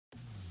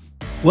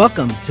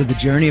Welcome to the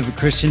Journey of a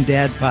Christian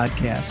Dad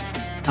podcast.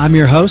 I'm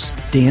your host,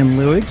 Dan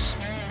Lewigs.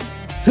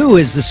 Who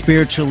is the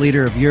spiritual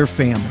leader of your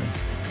family?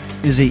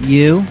 Is it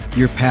you,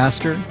 your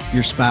pastor,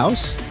 your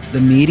spouse, the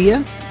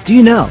media? Do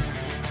you know?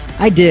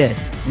 I did,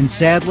 and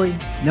sadly,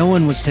 no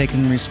one was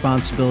taking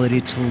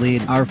responsibility to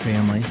lead our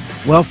family.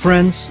 Well,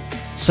 friends,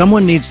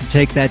 someone needs to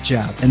take that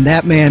job, and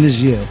that man is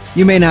you.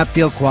 You may not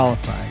feel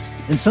qualified,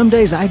 and some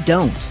days I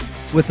don't.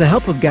 With the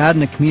help of God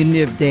and a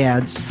community of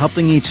dads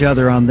helping each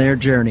other on their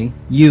journey,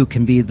 you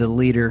can be the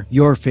leader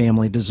your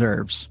family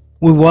deserves.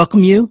 We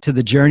welcome you to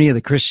the Journey of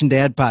the Christian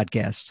Dad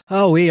podcast.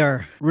 Oh, we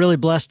are really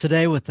blessed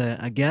today with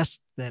a guest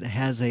that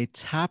has a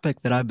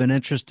topic that I've been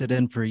interested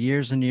in for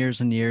years and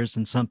years and years,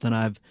 and something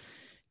I've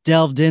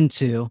delved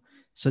into.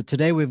 So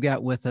today we've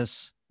got with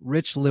us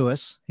Rich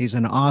Lewis. He's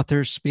an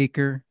author,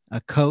 speaker, a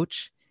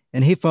coach,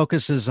 and he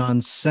focuses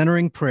on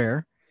centering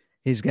prayer.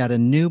 He's got a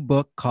new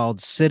book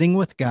called Sitting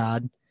with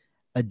God,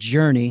 A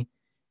Journey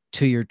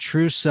to Your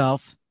True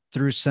Self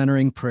Through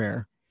Centering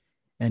Prayer.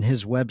 And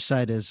his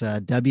website is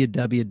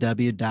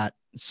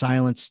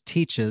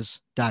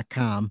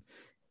www.silenceteaches.com.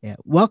 Yeah.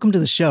 Welcome to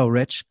the show,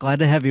 Rich. Glad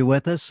to have you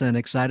with us and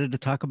excited to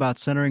talk about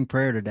centering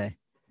prayer today.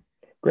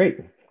 Great.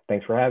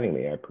 Thanks for having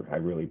me. I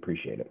really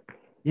appreciate it.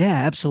 Yeah,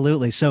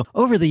 absolutely. So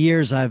over the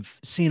years, I've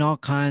seen all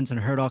kinds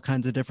and heard all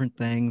kinds of different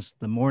things,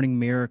 the morning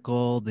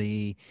miracle,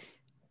 the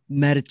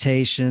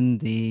meditation,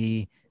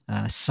 the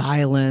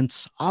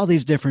silence, all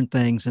these different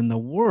things. And the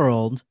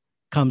world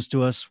comes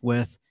to us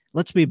with,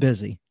 let's be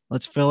busy.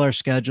 Let's fill our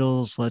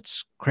schedules.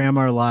 Let's cram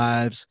our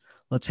lives.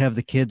 Let's have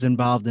the kids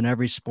involved in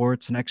every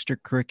sports and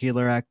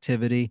extracurricular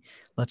activity.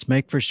 Let's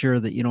make for sure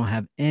that you don't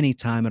have any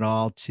time at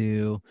all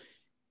to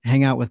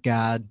hang out with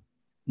God,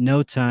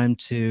 no time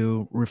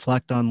to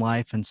reflect on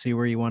life and see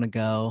where you want to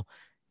go,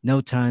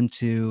 no time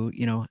to,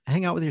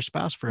 hang out with your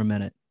spouse for a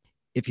minute.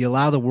 If you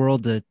allow the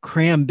world to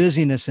cram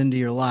busyness into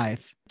your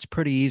life, it's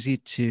pretty easy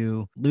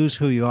to lose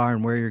who you are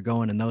and where you're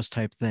going and those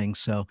type things.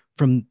 So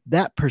from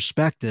that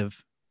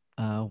perspective,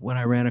 when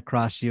I ran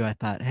across you, I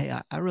thought, hey,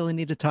 I really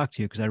need to talk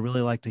to you because I really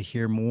like to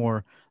hear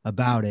more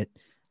about it.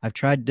 I've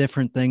tried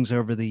different things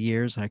over the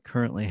years. I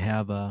currently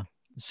have a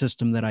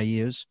system that I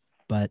use,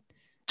 but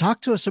talk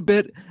to us a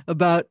bit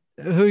about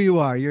who you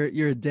are.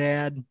 You're a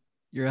dad,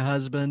 you're a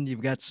husband,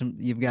 you've got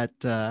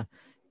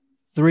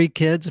three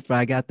kids, if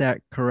I got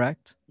that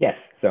correct. Yes.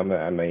 So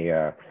I'm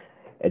a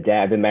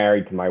dad. I've been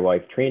married to my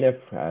wife, Trina,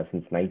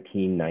 since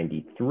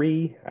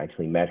 1993. I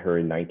actually met her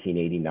in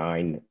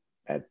 1989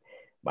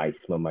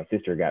 when my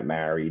sister got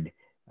married.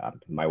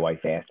 My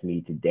wife asked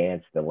me to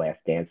dance the last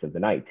dance of the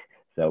night.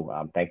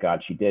 So thank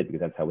God she did, because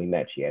that's how we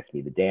met. She asked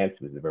me to dance.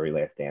 It was the very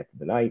last dance of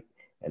the night.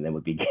 And then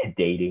we began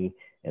dating.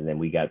 And then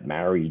we got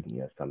married,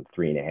 some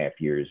 3.5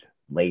 years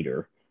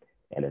later,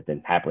 and have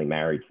been happily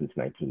married since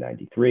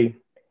 1993.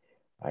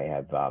 I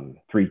have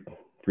three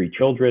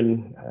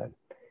children,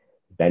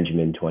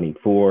 Benjamin,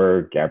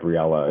 24,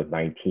 Gabriella,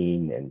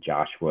 19, and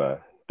Joshua,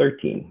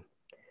 13,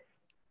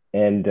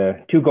 and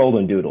two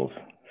golden doodles.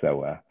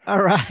 So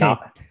all right,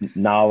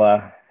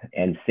 Nala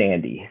and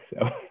Sandy.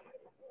 So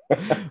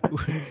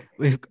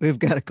we've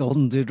got a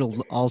golden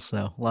doodle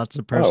also. Lots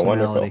of personality. Oh,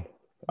 wonderful.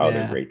 Oh, yeah.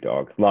 They're great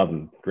dogs. Love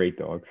them. Great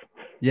dogs.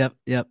 Yep.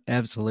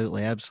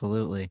 Absolutely.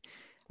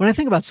 When I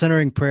think about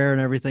centering prayer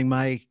and everything,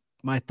 my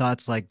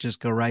thoughts just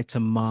go right to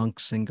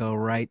monks and go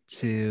right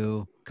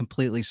to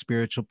completely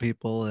spiritual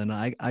people. And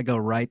I go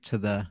right to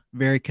the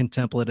very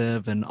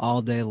contemplative, and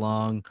all day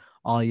long,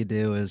 all you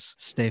do is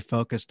stay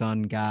focused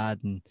on God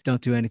and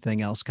don't do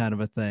anything else kind of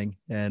a thing.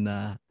 And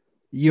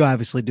you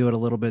obviously do it a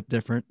little bit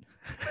different.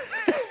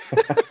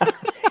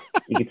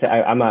 You could say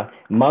I'm a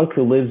monk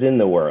who lives in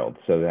the world.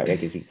 So I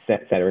guess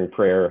centering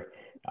prayer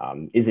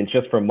isn't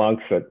just for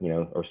monks that,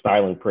 or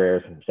silent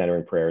prayers,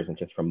 centering prayers isn't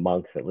just for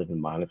monks that live in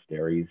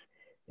monasteries.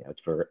 It's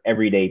for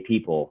everyday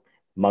people,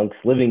 monks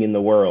living in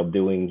the world,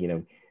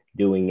 doing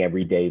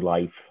everyday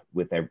life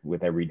with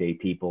everyday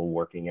people,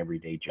 working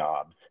everyday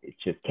jobs. It's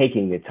just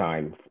taking the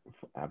time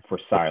for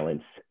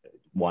silence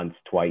once,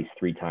 twice,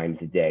 3 times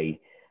a day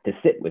to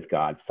sit with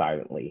God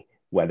silently,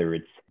 whether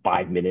it's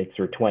 5 minutes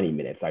or 20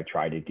 minutes. I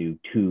try to do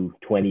 2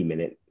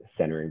 20-minute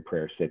centering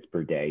prayer sits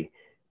per day,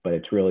 but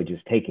it's really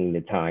just taking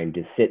the time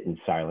to sit in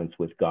silence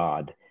with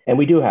God. And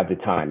we do have the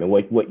time. And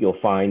what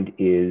you'll find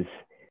is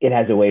it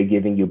has a way of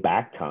giving you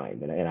back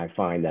time. And I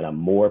find that I'm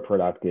more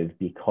productive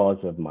because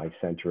of my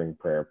centering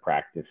prayer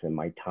practice and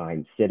my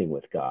time sitting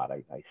with God.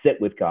 I sit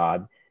with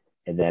God,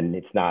 and then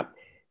it's not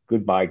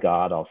goodbye,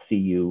 God, I'll see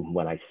you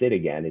when I sit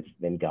again. It's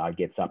then God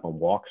gets up and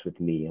walks with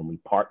me, and we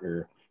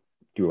partner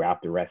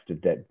throughout the rest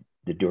of the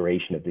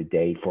duration of the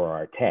day for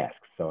our tasks.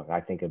 So I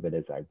think of it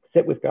as I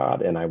sit with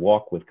God and I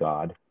walk with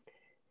God.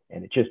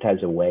 And it just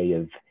has a way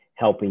of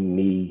helping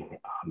me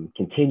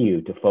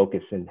continue to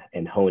focus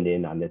and hone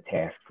in on the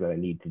tasks that I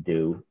need to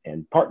do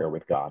and partner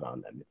with God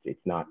on them.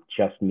 It's not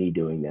just me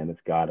doing them, it's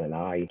God and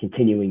I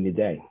continuing the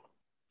day.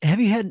 Have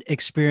you had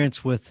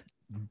experience with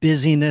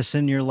busyness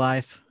in your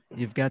life?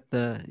 You've got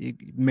you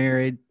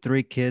married,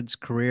 3 kids,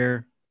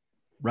 career,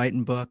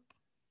 writing book.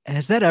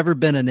 Has that ever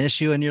been an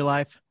issue in your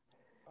life?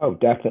 Oh,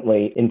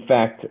 definitely. In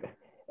fact,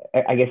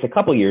 I guess a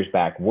couple years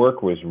back,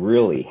 work was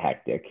really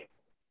hectic.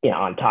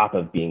 On top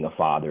of being a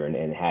father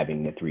and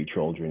having the three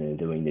children and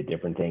doing the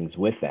different things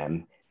with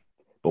them.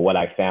 But what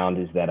I found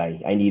is that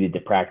I needed to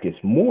practice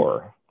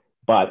more,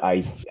 but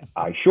I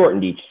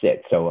shortened each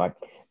sit. So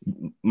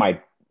my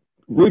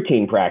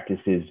routine practice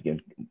is,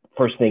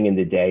 first thing in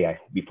the day,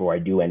 before I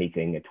do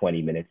anything, a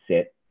 20-minute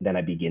sit, then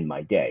I begin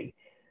my day,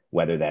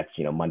 whether that's,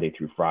 Monday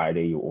through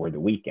Friday or the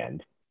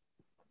weekend.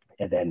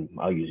 And then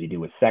I'll usually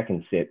do a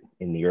second sit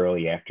in the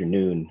early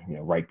afternoon,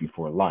 right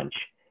before lunch.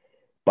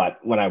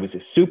 But when I was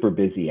super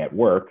busy at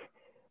work,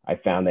 I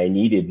found I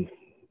needed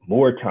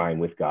more time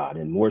with God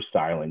and more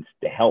silence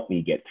to help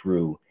me get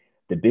through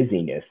the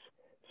busyness.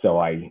 So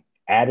I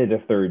added a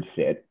third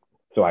sit.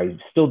 So I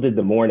still did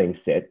the morning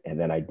sit, and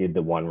then I did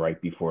the one right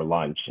before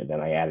lunch, and then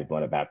I added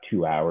one about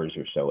 2 hours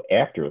or so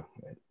after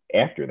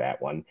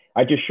that one.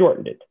 I just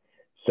shortened it.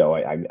 So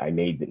I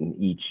made them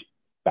each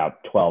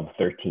about 12,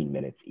 13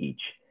 minutes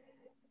each.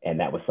 And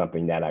that was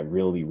something that I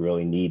really,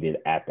 really needed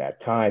at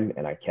that time.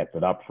 And I kept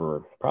it up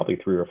for probably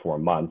 3 or 4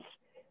 months.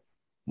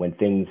 When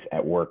things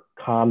at work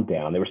calmed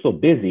down, they were still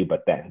busy,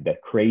 but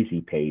that crazy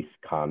pace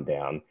calmed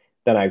down.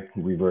 Then I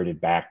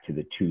reverted back to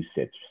the 2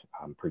 sits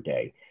per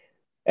day.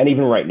 And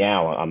even right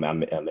now, I'm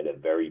in a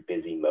very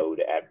busy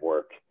mode at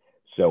work.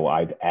 So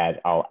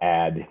I'll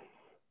add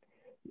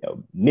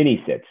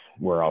mini sits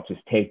where I'll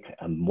just take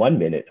 1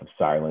 minute of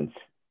silence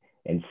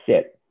and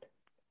sit,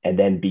 and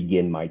then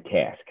begin my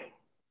task.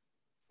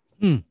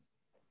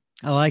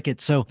 I like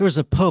it. So there was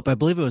a pope, I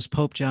believe it was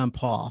Pope John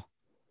Paul,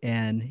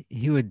 and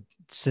he would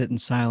sit in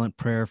silent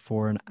prayer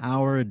for an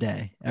hour a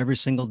day, every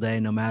single day,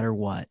 no matter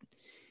what.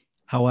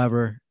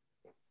 However,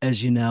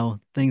 as you know,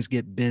 things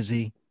get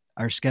busy,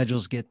 our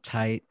schedules get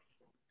tight,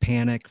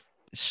 panic,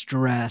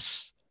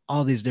 stress,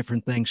 all these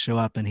different things show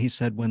up. And he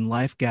said when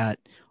life got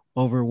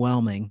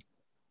overwhelming,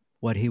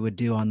 what he would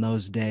do on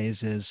those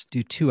days is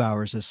do 2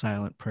 hours of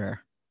silent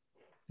prayer.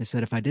 He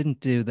said, if I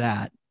didn't do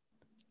that,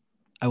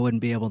 I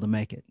wouldn't be able to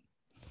make it.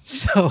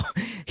 So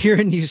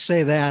hearing you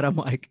say that, I'm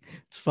like,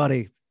 it's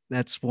funny.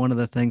 That's one of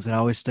the things that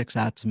always sticks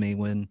out to me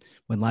when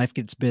life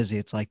gets busy.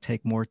 It's like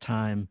take more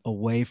time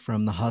away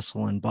from the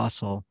hustle and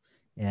bustle.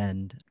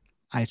 And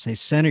I say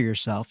center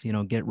yourself,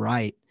 get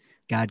right.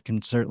 God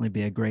can certainly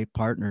be a great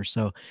partner.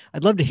 So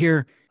I'd love to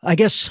hear, I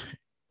guess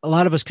a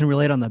lot of us can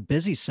relate on the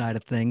busy side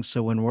of things.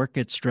 So when work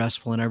gets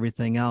stressful and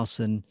everything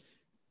else, and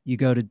you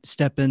go to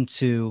step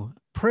into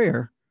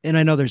prayer, and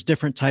I know there's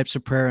different types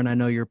of prayer, and I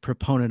know you're a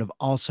proponent of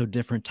also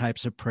different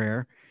types of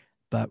prayer,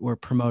 but we're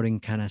promoting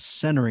kind of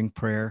centering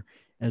prayer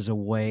as a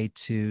way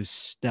to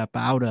step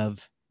out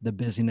of the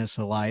busyness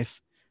of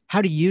life.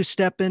 How do you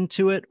step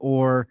into it,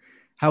 or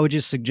how would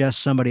you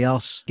suggest somebody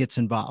else gets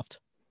involved?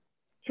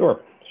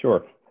 Sure,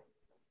 sure.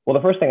 Well,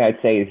 the first thing I'd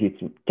say is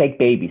you take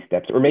baby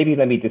steps, or maybe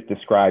let me just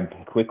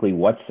describe quickly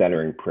what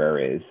centering prayer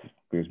is,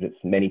 because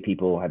many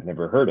people have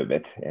never heard of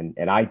it,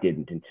 and I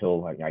didn't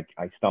until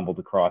I stumbled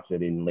across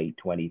it in late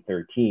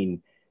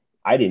 2013.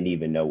 I didn't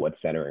even know what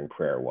centering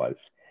prayer was.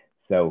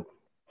 So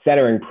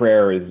centering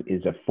prayer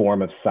is a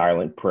form of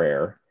silent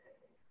prayer.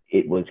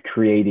 It was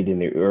created in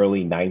the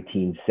early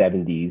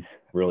 1970s,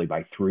 really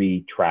by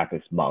three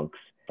Trappist monks,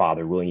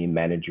 Father William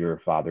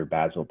Meninger, Father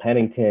Basil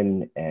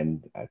Pennington,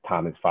 and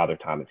Father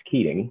Thomas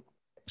Keating.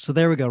 So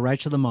there we go, right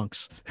to the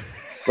monks.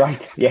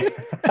 Right, yeah.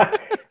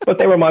 But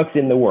they were monks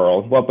in the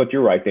world. Well, but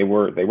you're right, they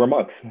were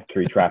monks,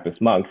 three Trappist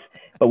monks,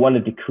 but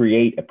wanted to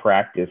create a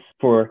practice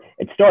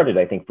it started,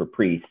 I think, for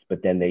priests,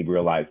 but then they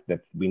realized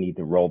that we need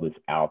to roll this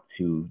out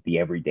to the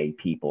everyday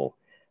people.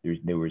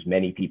 There was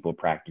many people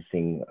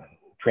practicing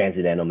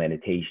transcendental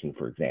meditation,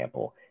 for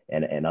example,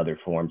 and other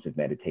forms of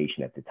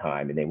meditation at the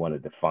time, and they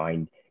wanted to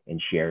find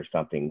and share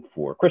something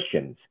for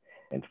Christians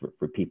and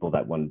for people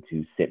that wanted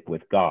to sit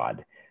with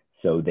God.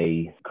 So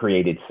they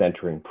created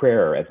centering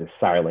prayer as a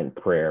silent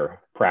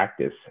prayer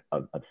practice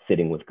of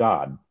sitting with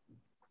God.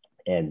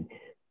 And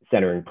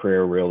centering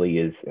prayer really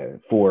is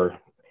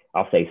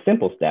I'll say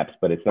simple steps,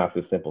 but it's not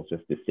so simple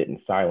just to sit in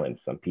silence.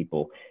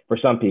 For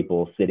some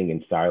people, sitting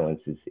in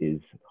silence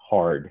is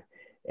hard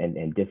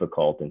and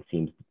difficult, and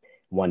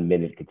 1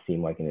 minute could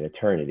seem like an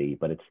eternity,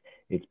 but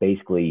it's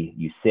basically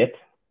you sit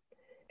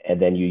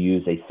and then you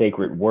use a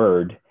sacred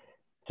word.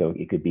 So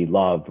it could be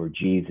love or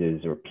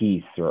Jesus or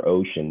peace or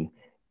ocean,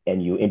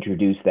 and you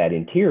introduce that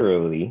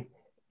interiorly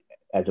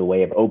as a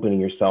way of opening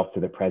yourself to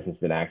the presence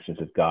and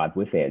actions of God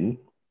within.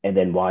 And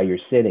then while you're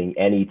sitting,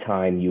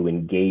 anytime you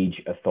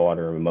engage a thought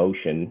or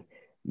emotion,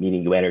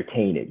 meaning you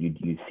entertain it,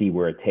 you see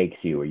where it takes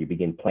you, or you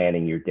begin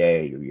planning your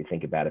day, or you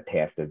think about a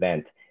past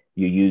event,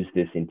 you use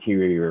this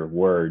interior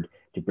word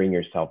to bring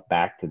yourself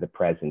back to the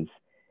presence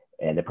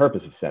and the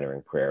purpose of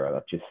centering prayer,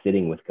 of just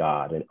sitting with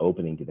God and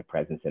opening to the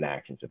presence and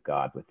actions of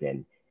God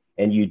within.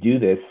 And you do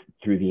this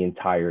through the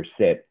entire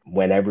sit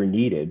whenever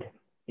needed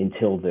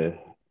until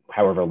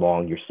however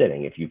long you're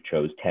sitting. If you've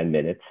chose 10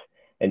 minutes,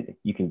 and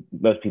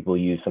most people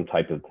use some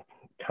type of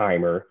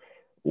timer,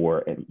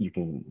 or there's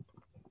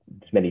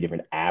many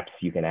different apps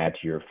you can add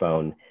to your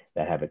phone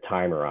that have a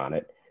timer on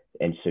it.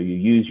 And so you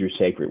use your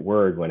sacred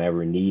word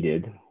whenever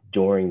needed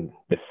during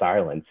the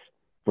silence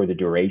for the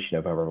duration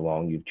of however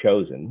long you've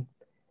chosen.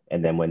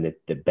 And then when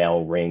the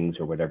bell rings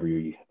or whatever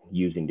you're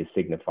using to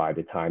signify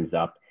the time's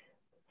up,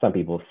 some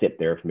people sit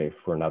there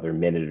for another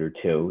minute or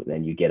two, and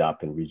then you get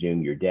up and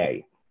resume your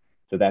day.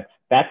 So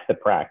that's the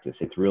practice.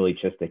 It's really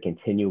just a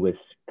continuous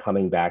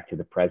coming back to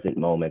the present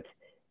moment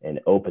and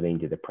opening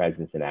to the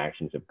presence and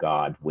actions of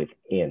God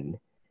within.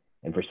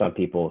 And for some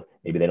people,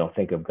 maybe they don't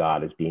think of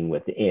God as being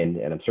within.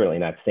 And I'm certainly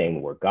not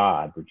saying we're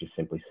God. We're just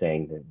simply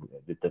saying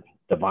that the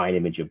divine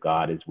image of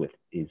God is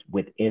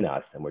within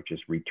us, and we're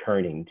just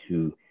returning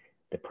to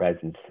the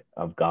presence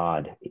of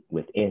God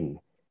within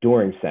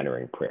during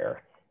centering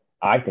prayer.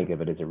 I think of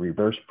it as a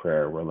reverse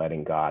prayer. We're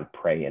letting God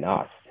pray in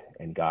us,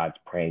 and God's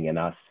praying in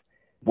us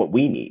what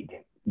we need,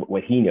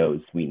 what he knows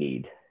we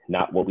need,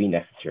 not what we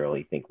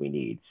necessarily think we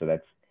need. So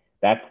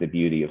that's the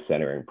beauty of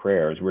centering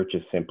prayers. We're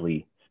just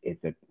simply,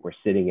 we're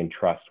sitting in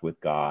trust with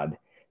God.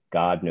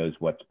 God knows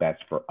what's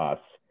best for us.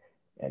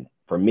 And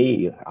for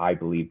me, I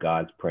believe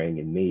God's praying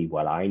in me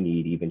what I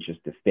need, even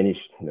just to finish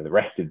the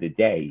rest of the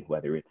day,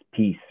 whether it's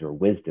peace or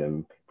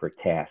wisdom for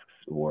tasks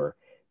or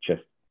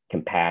just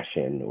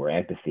compassion or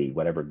empathy,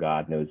 whatever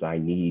God knows I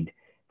need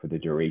for the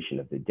duration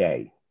of the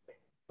day.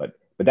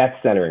 But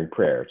that's centering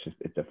prayer.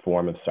 It's a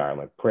form of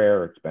silent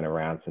prayer. It's been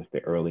around since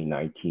the early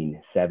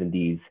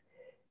 1970s.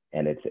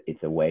 And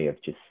it's a way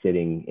of just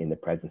sitting in the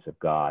presence of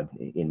God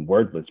in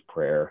wordless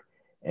prayer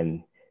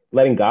and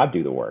letting God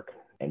do the work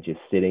and just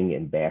sitting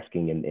and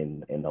basking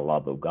in the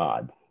love of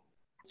God.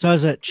 So I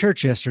was at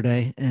church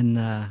yesterday,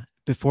 and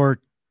before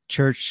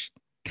church,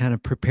 kind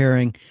of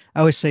preparing,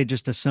 I always say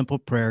just a simple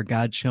prayer: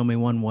 God, show me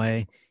one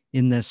way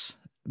in this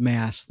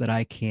Mass that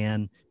I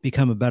can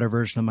become a better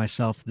version of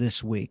myself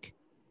this week.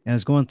 And I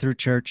was going through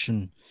church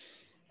and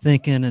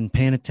thinking and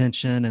paying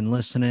attention and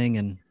listening,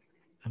 and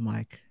I'm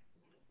like,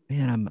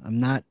 man, I'm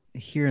not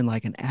hearing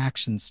like an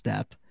action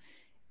step.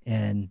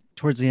 And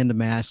towards the end of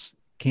Mass,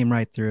 came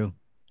right through,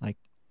 like,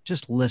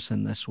 just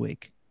listen this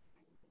week.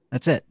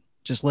 That's it.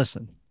 Just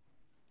listen.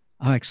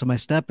 I'm like, so my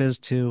step is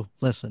to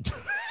listen.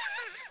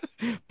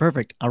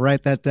 Perfect. I'll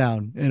write that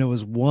down. And it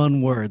was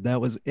one word.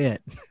 That was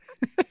it.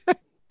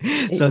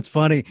 So it's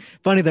funny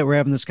that we're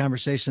having this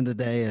conversation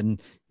today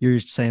and you're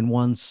saying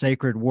one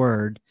sacred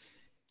word.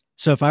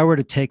 So if I were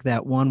to take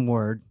that one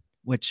word,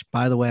 which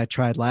by the way, I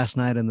tried last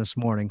night and this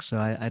morning, so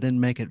I didn't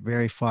make it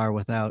very far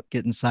without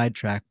getting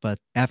sidetracked. But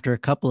after a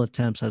couple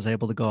attempts, I was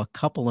able to go a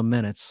couple of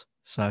minutes.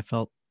 So I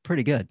felt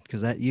pretty good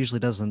because that usually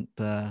doesn't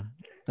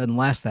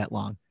last that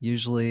long.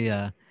 Usually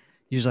I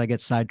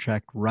get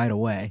sidetracked right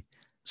away.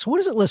 So what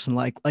does it listen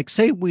like? Like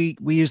say we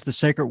use the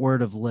sacred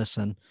word of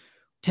listen.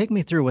 Take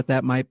me through what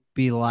that might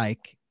be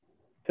like.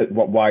 So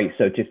why?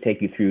 So just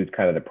take you through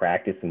kind of the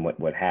practice and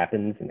what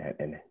happens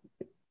and.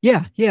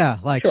 Yeah.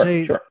 Like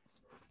sure.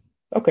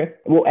 Okay.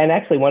 Well, and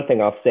actually, one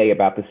thing I'll say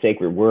about the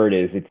sacred word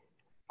is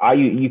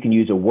you can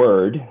use a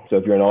word. So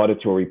if you're an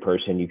auditory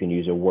person, you can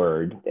use a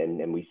word,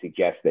 and we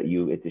suggest that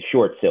it's a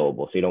short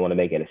syllable. So you don't want to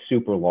make it a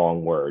super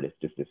long word. It's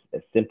just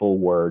a simple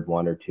word,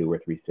 1 or 2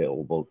 or 3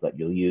 syllables that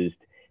you'll use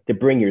to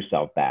bring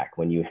yourself back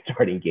when you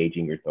start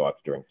engaging your thoughts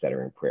during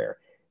centering prayer.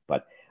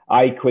 But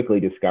I quickly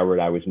discovered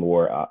I was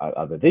more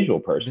of a visual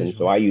person.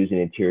 So I use an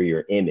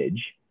interior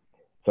image.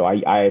 So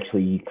I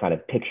actually kind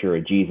of picture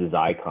a Jesus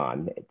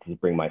icon to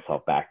bring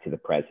myself back to the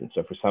present.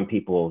 So for some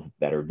people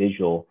that are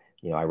visual,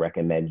 I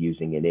recommend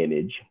using an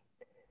image.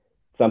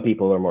 Some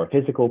people are more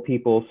physical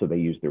people, so they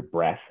use their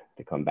breath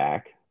to come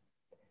back.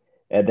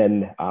 And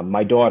then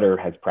my daughter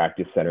has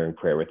practiced centering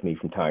prayer with me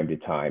from time to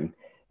time,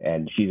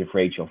 and she's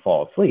afraid she'll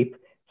fall asleep.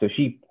 So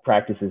she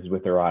practices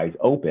with her eyes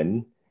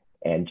open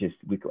and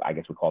I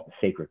guess we call it the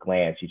sacred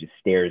glance. She just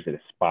stares at a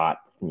spot,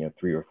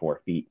 3 or 4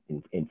 feet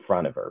in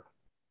front of her.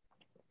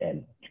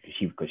 And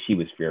because she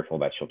was fearful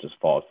that she'll just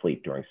fall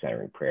asleep during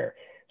centering prayer.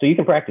 So you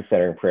can practice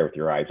centering prayer with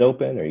your eyes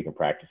open, or you can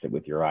practice it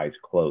with your eyes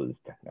closed.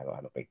 I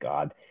don't think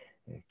God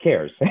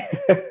cares.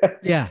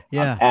 Yeah.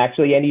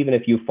 Actually, and even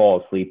if you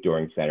fall asleep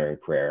during centering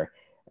prayer,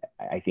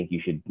 I think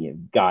you should,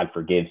 God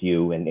forgives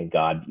you, and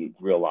God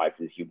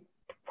realizes you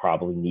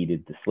probably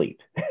needed to sleep.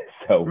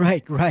 So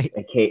right.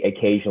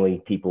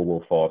 Occasionally people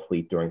will fall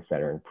asleep during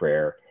centering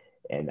prayer.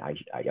 And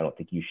I don't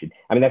think you should.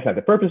 I mean, that's not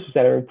the purpose of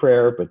centering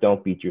prayer, but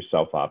don't beat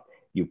yourself up.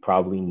 You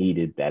probably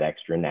needed that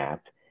extra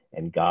nap,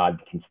 and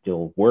God can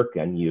still work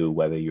on you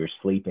whether you're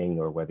sleeping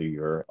or whether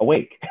you're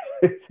awake.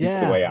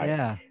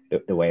 The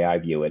way I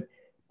view it.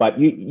 But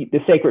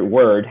the sacred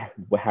word,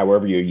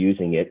 however you're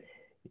using it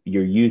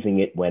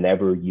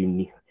whenever you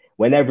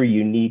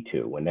need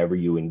to, whenever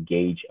you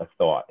engage a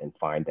thought and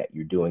find that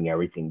you're doing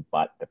everything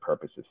but the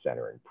purpose of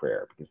centering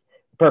prayer. Because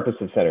the purpose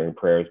of centering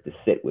prayer is to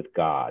sit with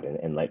God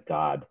and let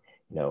God,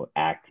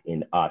 act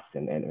in us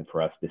and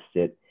for us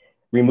to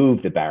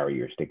remove the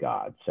barriers to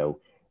God.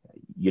 So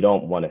you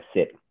don't want to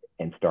sit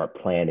and start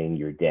planning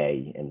your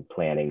day and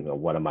planning,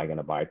 what am I going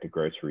to buy at the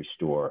grocery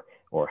store,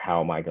 or how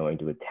am I going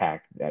to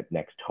attack that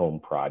next home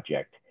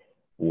project,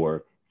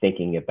 or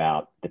thinking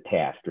about the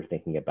past, or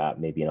thinking about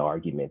maybe an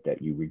argument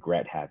that you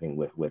regret having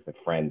with a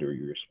friend or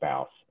your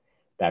spouse.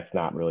 that's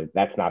not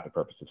the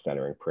purpose of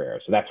centering prayer.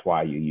 So that's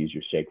why you use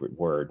your sacred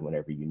word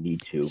whenever you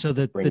need to So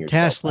bring the yourself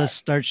task back. list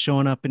starts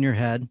showing up in your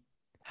head.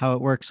 How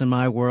it works in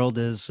my world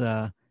is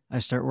I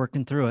start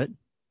working through it.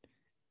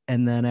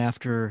 And then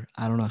after,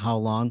 I don't know how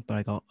long, but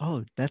I go,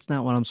 oh, that's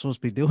not what I'm supposed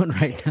to be doing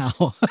right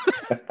now.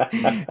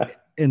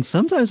 And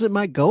sometimes it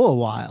might go a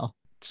while.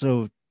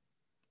 So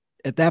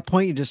at that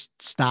point, you just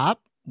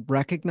stop,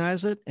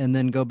 recognize it, and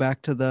then go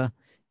back to the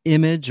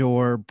image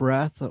or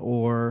breath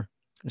or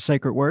a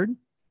sacred word.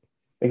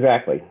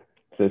 Exactly.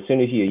 So as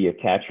soon as you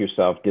catch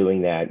yourself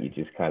doing that, you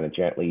just kind of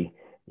gently,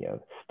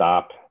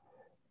 stop,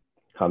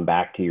 come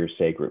back to your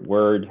sacred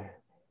word,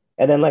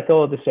 and then let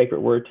go of the sacred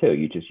word too.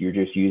 You're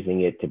just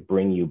using it to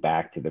bring you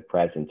back to the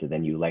present, and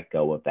then you let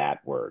go of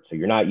that word. So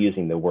you're not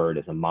using the word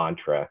as a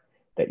mantra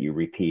that you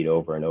repeat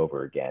over and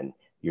over again.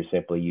 You're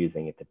simply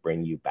using it to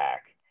bring you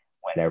back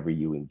whenever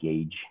you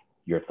engage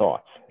your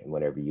thoughts and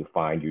whenever you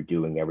find you're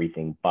doing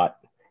everything but,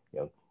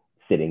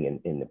 sitting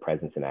in the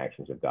presence and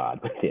actions of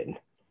God within.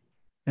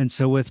 And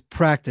so with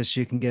practice,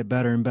 you can get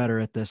better and better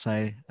at this,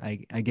 I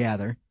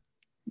gather.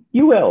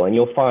 You will, and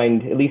you'll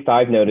find, at least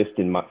I've noticed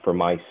for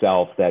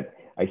myself, that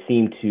I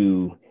seem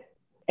to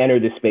enter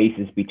the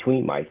spaces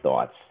between my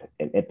thoughts.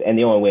 And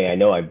the only way I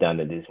know I've done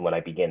it is when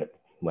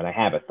I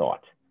have a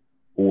thought,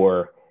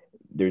 or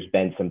there's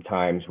been some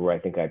times where I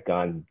think I've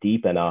gone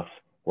deep enough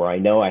where I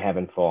know I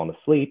haven't fallen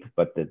asleep,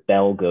 but the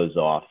bell goes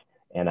off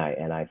and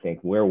I think,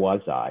 where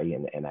was I?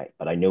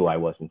 But I knew I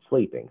wasn't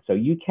sleeping. So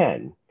you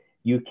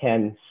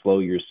can slow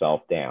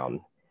yourself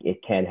down. It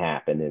can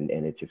happen,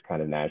 and it just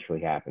kind of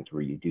naturally happens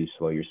where you do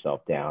slow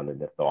yourself down and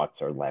the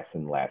thoughts are less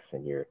and less,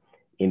 and you're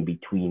in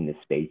between the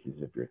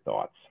spaces of your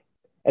thoughts.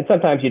 And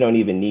sometimes you don't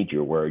even need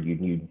your word.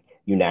 You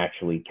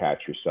naturally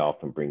catch yourself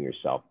and bring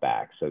yourself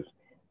back.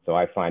 So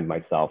I find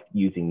myself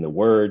using the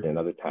word, and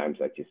other times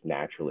I just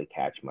naturally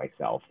catch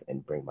myself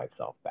and bring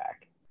myself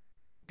back.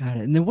 Got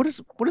it. And then what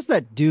does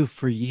that do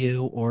for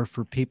you or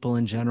for people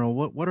in general?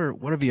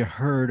 What have you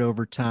heard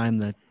over time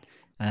that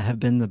have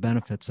been the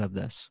benefits of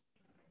this?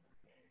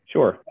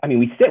 Sure. I mean,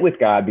 we sit with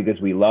God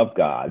because we love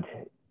God.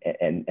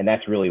 And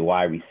that's really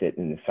why we sit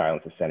in the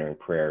silence of centering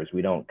prayers.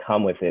 We don't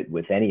come with it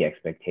with any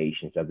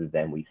expectations other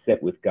than we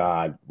sit with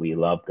God, we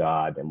love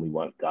God, and we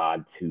want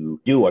God to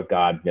do what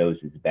God knows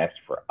is best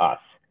for us.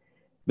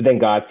 But then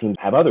God seems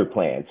to have other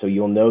plans. So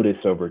you'll notice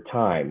over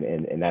time,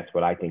 and that's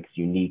what I think is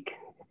unique.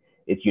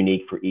 It's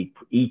unique for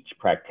each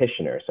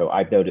practitioner. So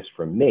I've noticed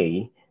for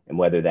me, and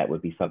whether that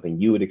would be something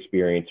you would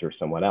experience or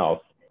someone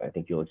else, I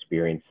think you'll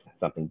experience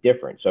something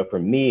different. So for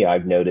me,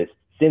 I've noticed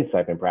since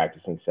I've been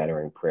practicing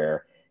centering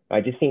prayer, I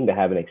just seem to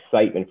have an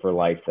excitement for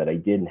life that I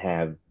didn't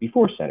have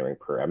before centering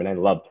prayer. I mean, I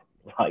loved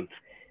life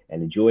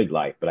and enjoyed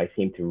life, but I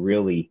seem to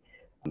really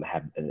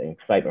have an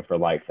excitement for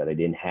life that I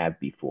didn't have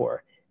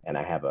before. And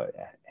I have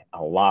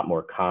a lot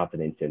more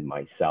confidence in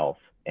myself,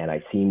 and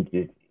I seem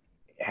to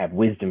have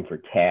wisdom for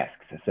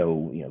tasks.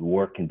 So,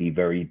 work can be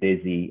very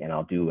busy, and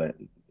I'll do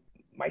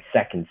my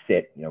second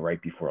sit,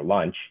 right before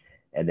lunch.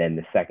 And then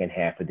the second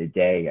half of the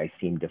day, I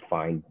seem to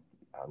find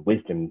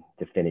wisdom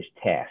to finish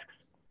tasks.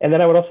 And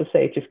then I would also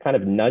say it just kind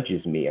of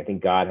nudges me. I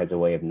think God has a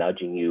way of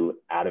nudging you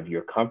out of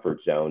your comfort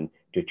zone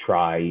to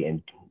try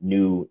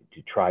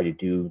to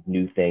do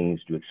new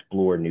things, to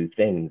explore new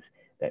things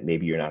that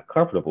maybe you're not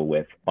comfortable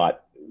with,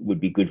 but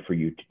would be good for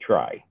you to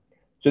try.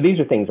 So these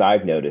are things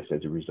I've noticed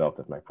as a result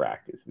of my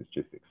practice. It's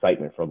just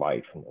excitement for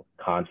life,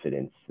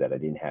 confidence that I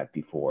didn't have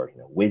before,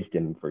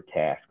 wisdom for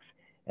tasks,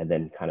 and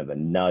then kind of a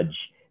nudge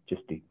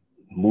just to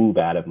move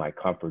out of my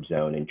comfort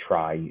zone and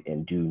try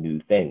and do new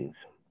things.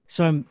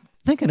 So I'm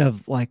thinking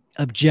of like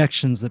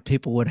objections that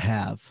people would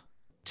have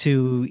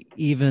to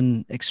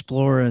even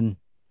exploring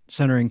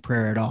centering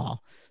prayer at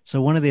all.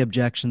 So one of the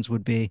objections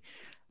would be,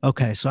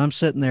 okay, so I'm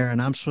sitting there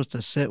and I'm supposed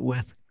to sit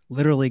with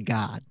literally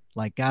God,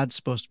 like God's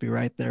supposed to be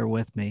right there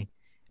with me.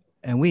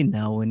 And we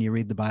know when you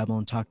read the Bible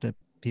and talk to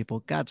people,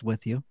 God's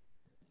with you.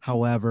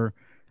 However,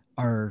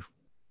 our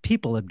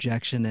people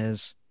objection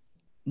is,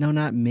 no,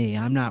 not me.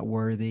 I'm not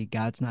worthy.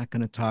 God's not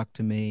going to talk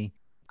to me.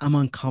 I'm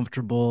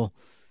uncomfortable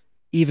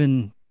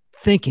even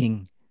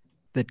thinking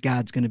that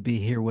God's going to be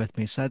here with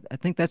me. So I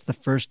think that's the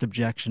first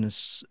objection,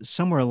 is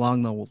somewhere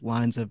along the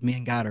lines of me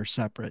and God are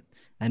separate.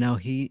 I know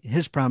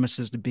his promise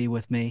is to be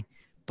with me,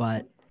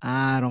 but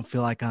I don't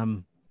feel like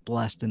I'm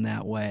blessed in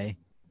that way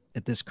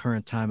at this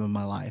current time of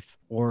my life,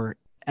 or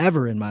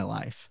ever in my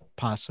life,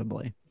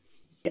 possibly.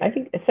 I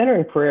think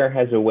centering prayer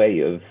has a way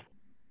of,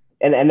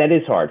 and that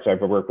is hard. So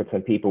I've worked with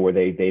some people where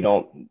they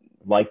don't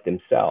like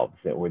themselves,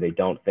 or they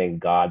don't think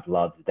God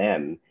loves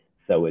them.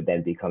 So it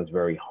then becomes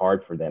very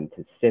hard for them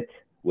to sit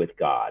with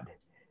God.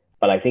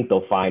 But I think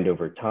they'll find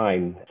over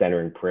time,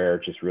 centering prayer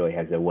just really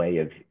has a way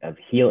of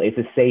healing. It's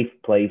a safe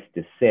place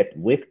to sit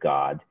with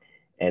God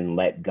and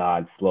let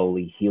God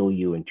slowly heal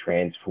you and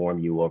transform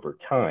you over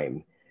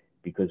time.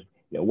 Because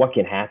what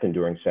can happen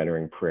during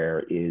centering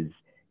prayer is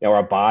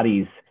our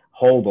bodies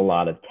hold a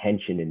lot of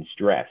tension and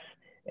stress.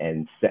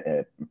 And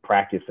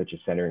practice such as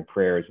centering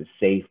prayer is a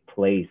safe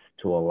place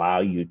to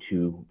allow you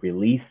to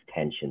release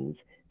tensions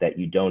that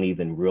you don't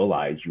even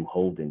realize you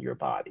hold in your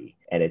body.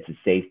 And it's a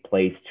safe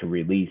place to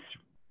release.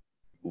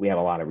 We have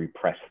a lot of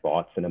repressed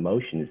thoughts and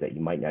emotions that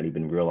you might not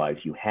even realize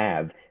you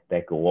have,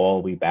 that go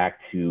all the way back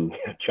to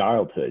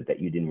childhood that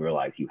you didn't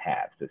realize you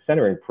have. So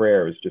centering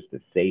prayer is just a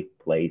safe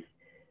place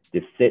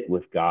to sit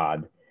with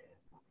God,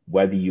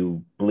 whether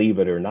you believe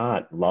it or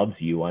not, loves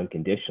you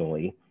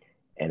unconditionally.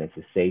 And it's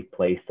a safe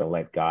place to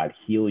let God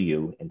heal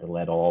you and to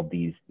let all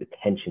the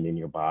tension in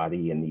your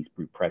body and these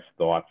repressed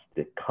thoughts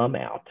that come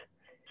out,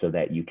 so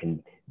that you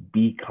can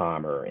be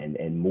calmer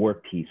and more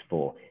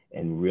peaceful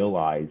and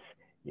realize,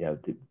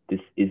 this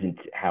isn't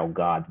how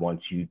God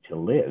wants you to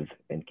live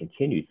and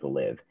continue to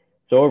live.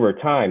 So over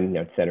time,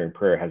 centering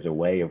prayer has a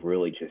way of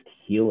really just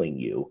healing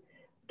you.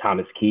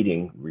 Thomas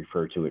Keating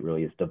referred to it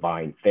really as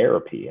divine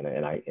therapy, and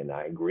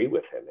I agree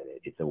with him. And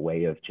it's a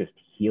way of just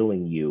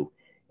healing you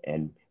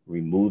and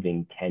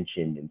removing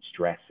tension and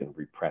stress and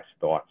repressed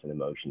thoughts and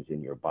emotions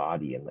in your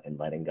body, and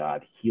letting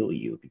God heal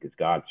you, because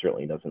God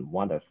certainly doesn't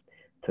want us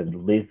to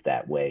live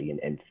that way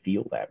and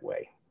feel that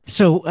way.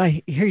 So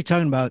I hear you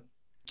talking about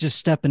just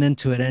stepping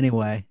into it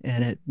anyway,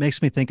 and it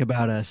makes me think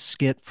about a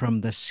skit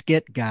from the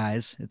Skit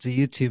Guys. It's a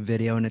YouTube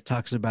video, and it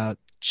talks about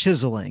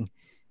chiseling,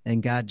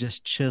 and God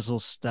just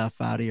chisels stuff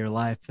out of your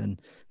life.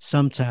 And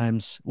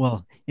sometimes,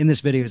 well, in this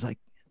video, he's like,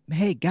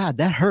 "Hey, God,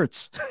 that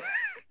hurts."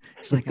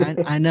 He's like,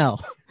 I know,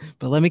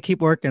 but let me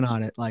keep working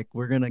on it. Like,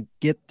 we're going to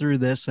get through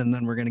this, and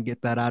then we're going to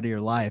get that out of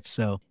your life.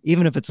 So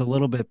even if it's a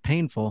little bit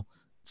painful,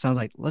 it sounds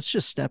like let's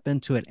just step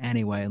into it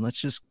anyway, and let's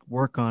just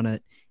work on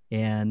it,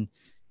 and,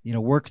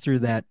 work through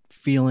that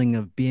feeling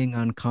of being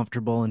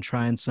uncomfortable and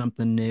trying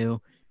something new,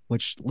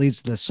 which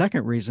leads to the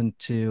second reason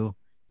to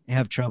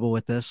have trouble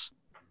with this.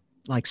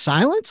 Like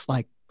silence,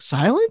 like,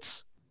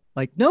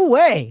 no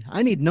way.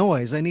 I need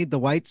noise. I need the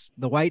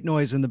white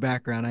noise in the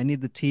background. I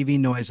need the TV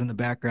noise in the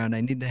background.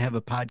 I need to have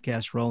a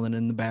podcast rolling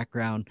in the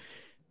background,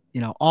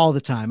 all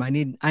the time. I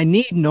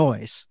need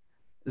noise.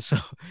 So,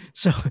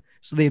 so,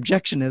 so the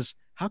objection is,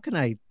 how can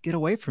I get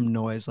away from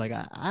noise? Like,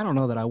 I don't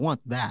know that I want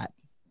that.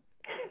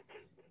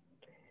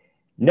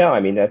 No,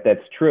 I mean,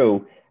 that's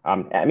true.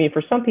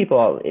 For some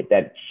people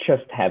that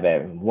just have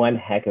one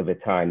heck of a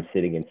time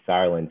sitting in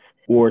silence,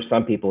 or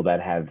some people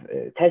that have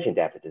attention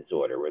deficit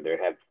disorder, where they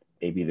have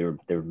maybe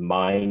their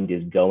mind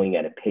is going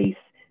at a pace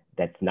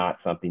that's not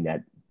something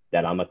that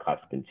I'm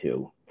accustomed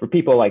to. For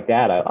people like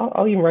that,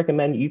 I'll even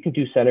recommend you can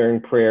do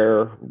centering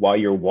prayer while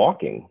you're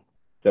walking.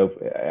 So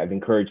I've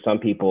encouraged some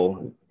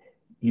people,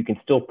 you can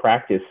still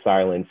practice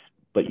silence,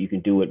 but you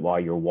can do it while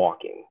you're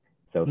walking.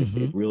 So if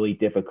it's really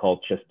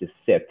difficult just to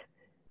sit,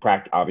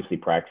 obviously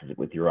practice it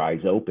with your eyes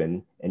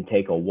open and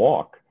take a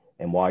walk.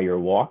 And while you're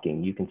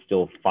walking, you can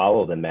still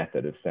follow the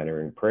method of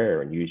centering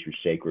prayer and use your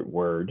sacred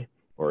word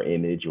or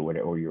image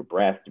or your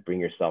breath to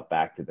bring yourself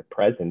back to the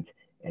present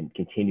and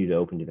continue to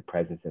open to the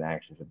presence and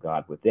actions of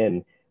God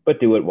within, but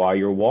do it while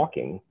you're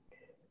walking,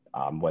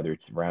 whether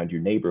it's around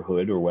your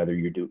neighborhood or whether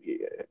you do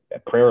a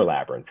prayer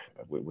labyrinth,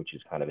 which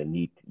is kind of a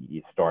neat,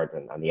 you start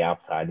on the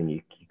outside and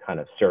you kind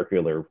of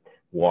circular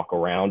walk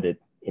around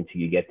it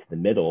until you get to the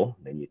middle,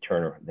 then you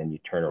turn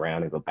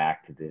around and go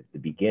back to the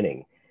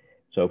beginning.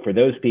 So for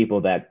those people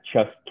that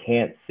just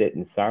can't sit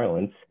in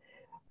silence,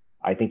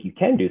 I think you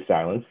can do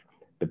silence,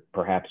 but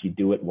perhaps you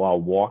do it while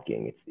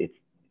walking.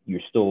 You're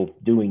still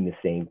doing the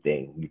same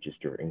thing. You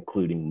just are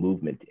including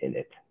movement in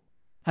it.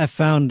 I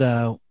found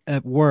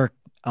at work,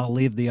 I'll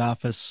leave the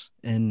office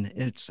and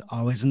it's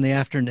always in the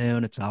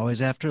afternoon. It's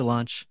always after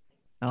lunch.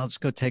 I'll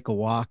just go take a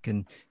walk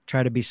and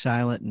try to be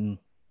silent and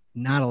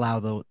not allow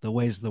the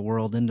ways of the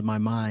world into my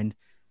mind.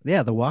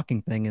 Yeah, the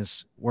walking thing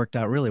has worked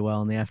out really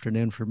well in the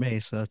afternoon for me.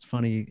 So it's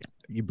funny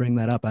you bring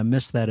that up. I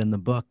missed that in the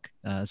book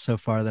so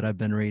far that I've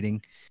been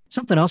reading.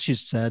 Something else you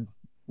said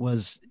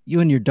was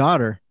you and your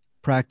daughter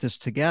practice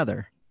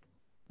together.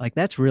 Like,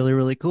 that's really,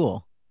 really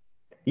cool.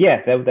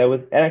 Yeah, that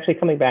was, and actually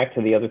coming back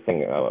to the other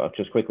thing, I'll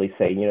just quickly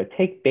say,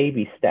 take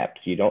baby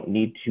steps. You don't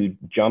need to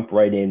jump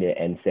right in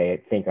and say,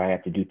 I think I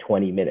have to do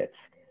 20 minutes.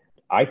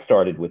 I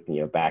started with,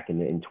 back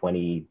in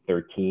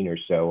 2013 or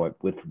so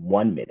with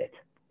 1 minute,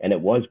 and it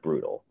was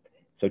brutal.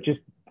 So just,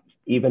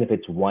 even if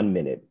it's 1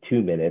 minute,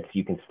 2 minutes,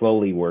 you can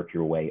slowly work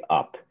your way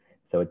up.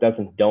 So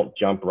don't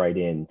jump right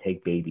in,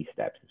 take baby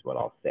steps is what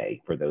I'll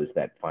say for those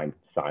that find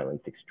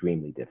silence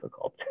extremely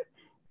difficult.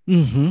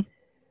 Mm-hmm.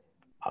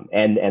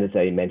 And as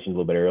I mentioned a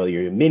little bit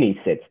earlier, mini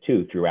sits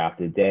too throughout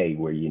the day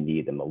where you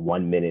need them, a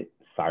 1 minute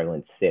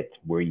silent sit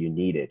where you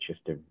need it,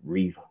 just to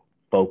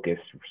refocus,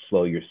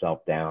 slow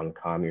yourself down,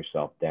 calm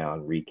yourself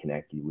down,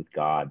 reconnect you with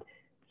God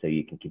so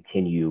you can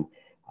continue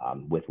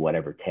with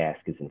whatever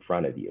task is in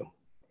front of you.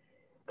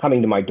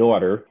 Coming to my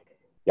daughter,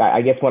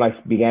 I guess when I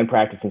began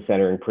practicing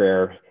centering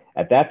prayer,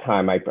 at that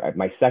time,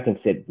 my second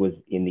sit was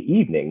in the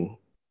evening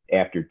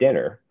after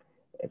dinner.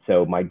 And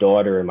so my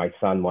daughter and my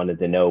son wanted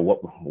to know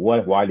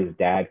why does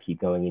Dad keep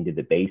going into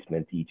the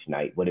basement each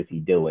night? What is he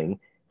doing?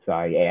 So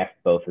I asked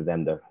both of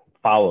them to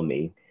follow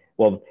me.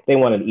 Well, they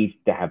wanted each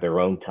to have their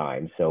own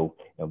time, so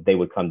they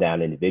would come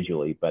down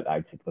individually. But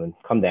I said,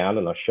 come down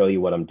and I'll show you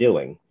what I'm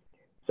doing.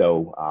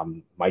 So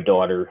my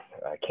daughter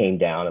came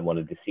down and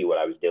wanted to see what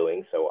I was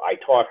doing. So I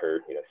taught her,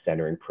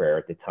 centering prayer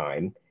at the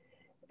time.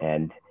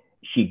 And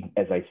she,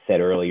 as I said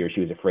earlier,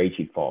 she was afraid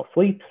she'd fall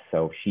asleep.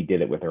 So she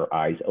did it with her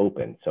eyes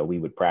open. So we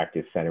would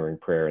practice centering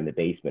prayer in the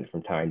basement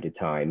from time to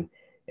time.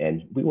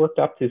 And we worked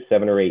up to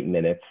 7 or 8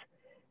 minutes.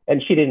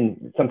 And she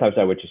didn't, sometimes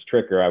I would just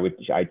trick her.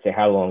 I'd say,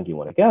 how long do you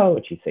want to go?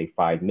 And she'd say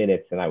 5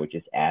 minutes. And I would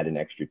just add an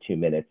extra 2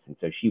 minutes. And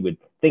so she would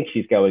think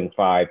she's going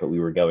 5, but we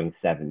were going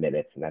 7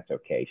 minutes. And that's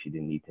okay. She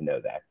didn't need to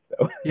know that.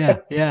 So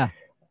Yeah.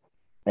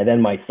 And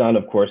then my son,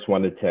 of course,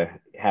 wanted to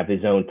have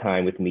his own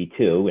time with me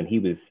too. And he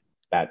was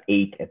about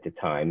 8 at the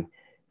time.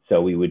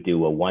 So we would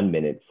do a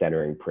 1-minute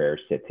centering prayer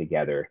sit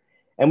together.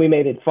 And we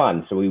made it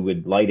fun. So we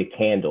would light a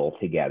candle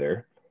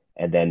together.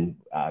 And then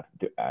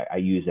I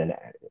use a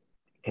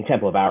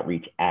contemplative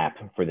outreach app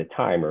for the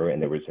timer. And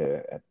there was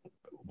a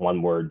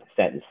one-word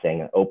sentence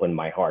saying, open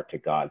my heart to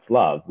God's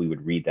love. We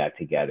would read that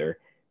together.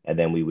 And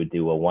then we would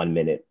do a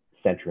 1-minute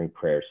centering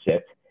prayer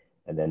sit.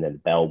 And then the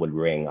bell would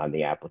ring on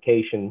the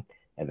application.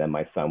 And then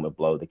my son would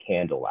blow the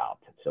candle out.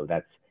 So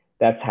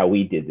that's how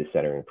we did the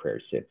centering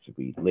prayer sits.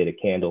 We lit a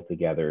candle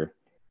together,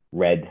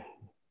 read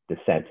the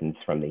sentence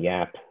from the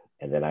app,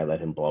 and then I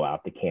let him blow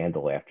out the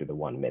candle after the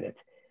 1 minute.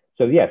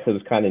 So yes, it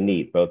was kind of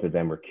neat. Both of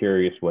them were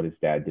curious, what is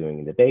Dad doing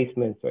in the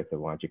basement? So I said,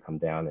 why don't you come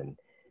down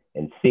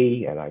and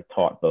see? And I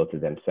taught both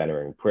of them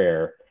centering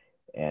prayer.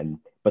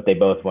 But they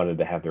both wanted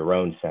to have their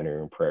own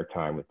centering prayer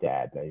time with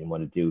Dad. I didn't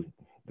want to do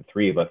the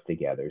 3 of us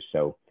together.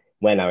 So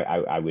when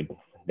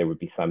there would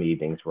be some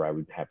evenings where I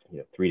would have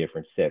 3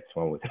 different sits.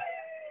 One with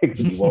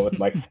one with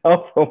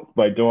myself, one with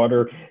my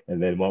daughter,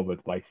 and then one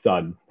with my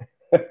son.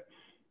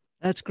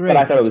 That's great. But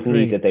I thought it was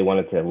neat that they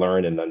wanted to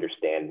learn and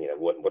understand,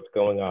 what's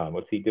going on,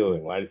 what's he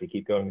doing, why does he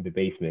keep going to the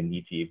basement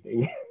each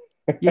evening?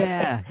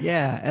 Yeah,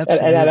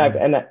 absolutely.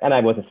 And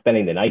I wasn't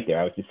spending the night there.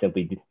 I was just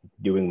simply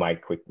doing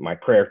my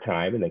prayer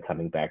time and then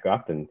coming back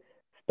up and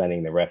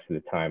spending the rest of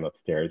the time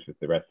upstairs with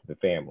the rest of the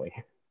family.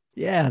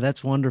 Yeah,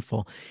 that's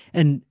wonderful.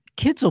 And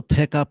kids will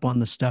pick up on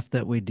the stuff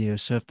that we do.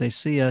 So if they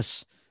see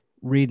us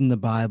reading the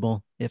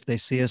Bible, if they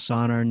see us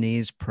on our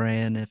knees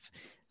praying, if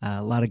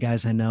a lot of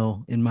guys I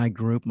know in my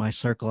group, my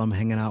circle I'm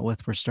hanging out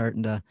with, we're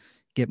starting to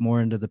get more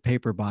into the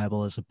paper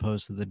Bible as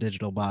opposed to the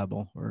digital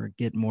Bible, or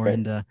get more Right.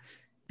 into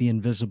being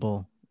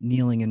visible,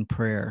 kneeling in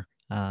prayer,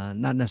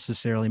 not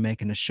necessarily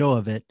making a show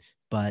of it,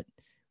 but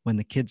when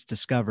the kids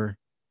discover,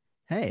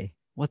 hey,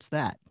 what's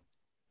that?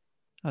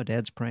 Oh,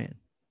 Dad's praying.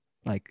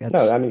 Like that's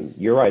No, I mean,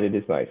 you're right. It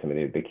is nice. I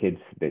mean, the kids,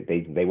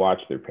 they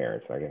watch their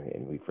parents,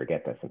 and we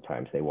forget that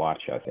sometimes. They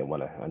watch us and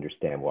want to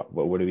understand what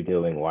are we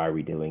doing, why are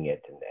we doing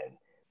it, and then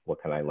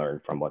what can I learn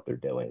from what they're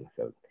doing.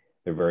 So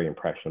they're very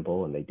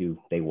impressionable, and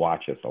they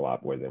watch us a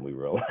lot more than we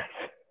realize.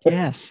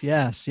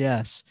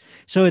 Yes.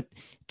 So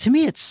to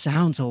me, it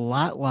sounds a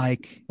lot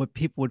like what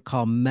people would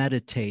call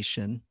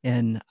meditation.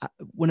 And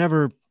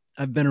whenever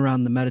I've been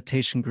around the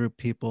meditation group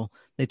people,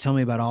 they tell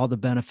me about all the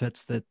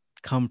benefits that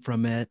come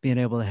from it, being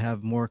able to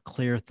have more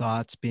clear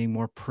thoughts, being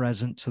more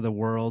present to the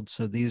world.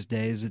 So these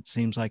days, it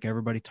seems like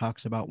everybody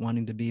talks about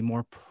wanting to be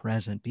more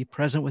present, be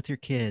present with your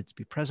kids,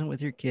 be present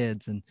with your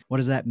kids. And what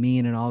does that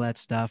mean and all that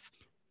stuff?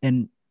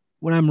 And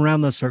when I'm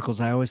around those circles,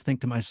 I always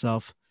think to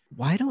myself,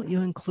 why don't you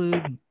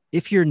include,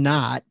 if you're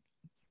not,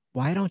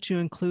 why don't you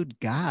include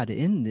God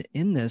in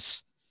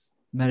this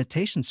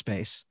meditation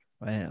space?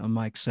 Right? I'm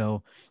like,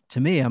 so to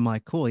me, I'm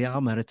like, cool. Yeah,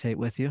 I'll meditate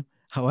with you.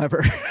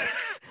 However,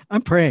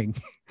 I'm praying,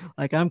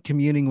 like I'm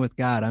communing with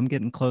God. I'm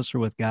getting closer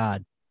with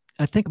God.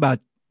 I think about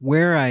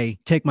where I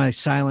take my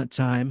silent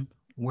time,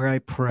 where I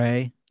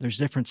pray. There's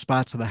different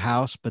spots of the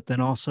house, but then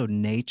also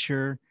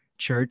nature,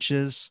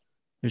 churches.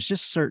 There's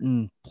just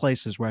certain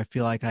places where I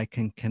feel like I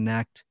can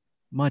connect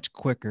much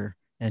quicker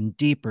and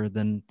deeper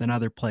than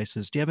other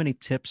places. Do you have any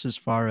tips as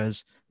far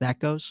as that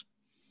goes?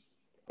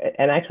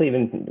 And actually,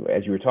 even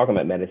as you were talking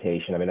about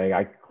meditation, I mean,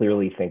 I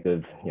clearly think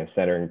of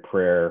centering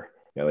prayer.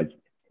 It's,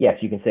 yes,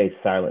 you can say it's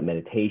silent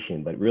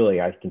meditation, but really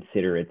I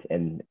consider it,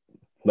 and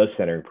most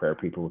centering prayer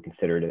people would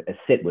consider it a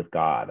sit with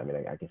God. I mean,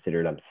 I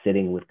consider it I'm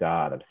sitting with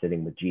God, I'm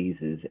sitting with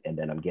Jesus, and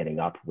then I'm getting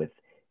up with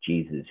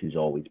Jesus, who's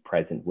always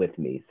present with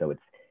me. So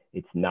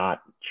it's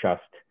not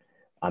just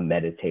I'm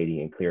meditating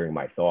and clearing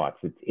my thoughts.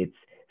 It's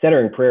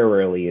centering prayer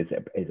really is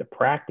a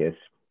practice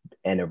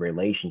and a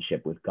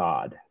relationship with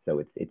God.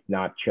 So it's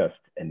not just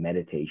a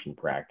meditation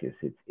practice.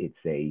 It's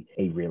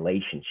a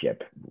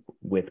relationship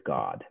with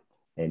God,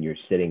 and you're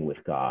sitting with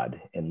God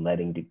and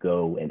letting to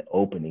go and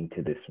opening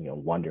to this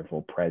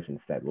wonderful presence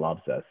that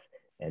loves us,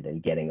 and then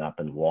getting up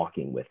and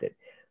walking with it.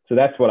 So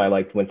that's what I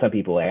like when some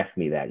people ask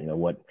me that,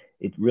 what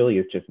it really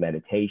is just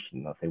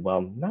meditation. I'll say,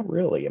 well, not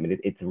really. I mean,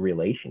 it's a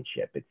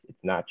relationship.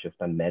 It's not just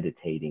I'm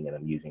meditating and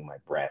I'm using my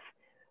breath.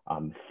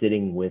 I'm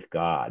sitting with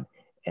God,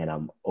 and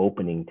I'm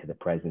opening to the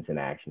presence and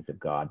actions of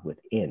God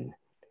within.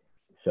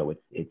 So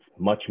it's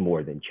much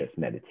more than just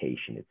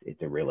meditation.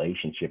 It's a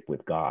relationship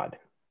with God.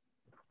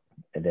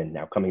 And then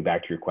now coming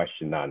back to your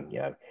question on,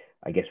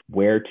 I guess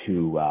where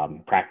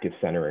to practice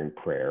centering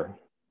prayer.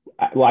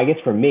 Well, I guess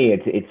for me,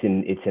 it's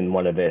in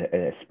one of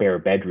a spare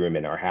bedroom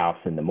in our house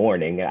in the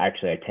morning.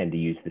 Actually, I tend to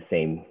use the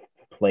same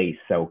place.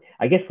 So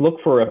I guess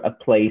look for a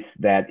place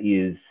that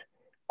is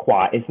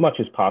quiet, as much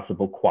as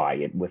possible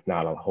quiet, with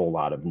not a whole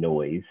lot of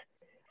noise.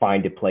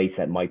 Find a place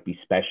that might be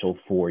special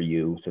for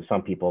you. So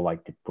some people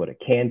like to put a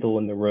candle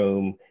in the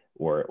room,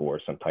 or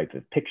some type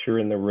of picture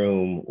in the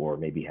room, or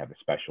maybe have a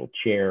special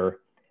chair.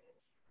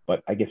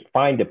 But I guess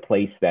find a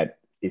place that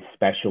is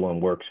special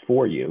and works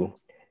for you.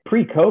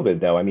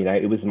 Pre-COVID, though, I mean,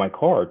 it was my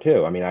car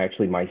too. I mean,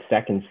 my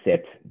second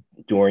sit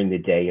during the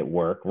day at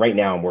work. Right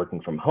now, I'm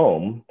working from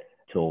home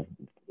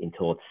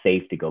until it's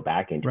safe to go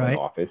back into an Right.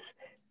 office.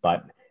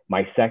 But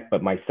my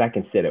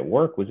second sit at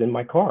work was in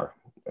my car.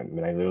 I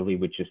mean, I literally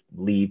would just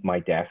leave my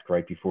desk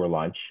right before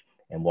lunch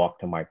and walk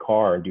to my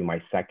car and do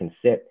my second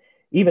sit,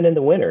 even in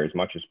the winter, as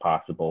much as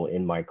possible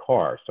in my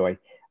car. So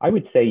I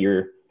would say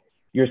your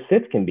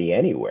sits can be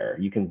anywhere.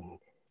 You can,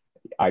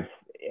 I've,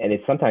 and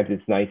sometimes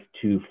it's nice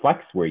to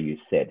flex where you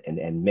sit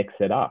and mix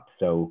it up.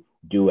 So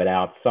do it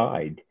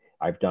outside.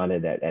 I've done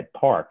it at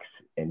parks,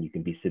 and you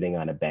can be sitting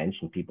on a bench,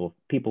 and people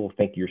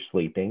think you're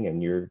sleeping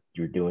and you're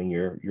doing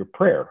your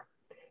prayer.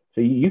 So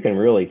you can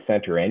really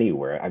center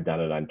anywhere. I've done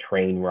it on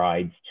train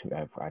rides.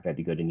 I've had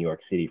to go to New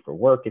York City for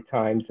work at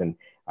times, and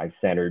I've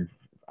centered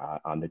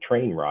on the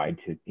train ride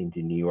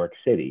into New York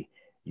City.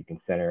 You can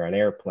center on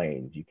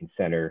airplanes. You can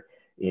center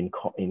in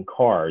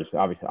cars.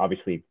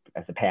 Obviously,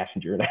 as a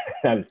passenger,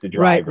 not as the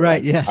Right, driver.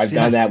 right. Yes, I've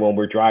done yes. that when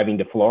we're driving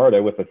to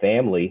Florida with a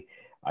family.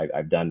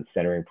 I've done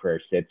centering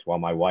prayer sits while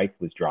my wife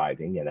was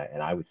driving, and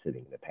I was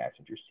sitting in the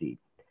passenger seat.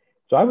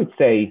 So I would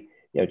say,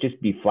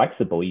 just be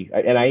flexible.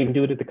 And I even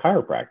do it at the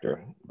chiropractor.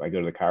 I go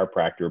to the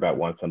chiropractor about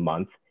once a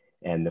month.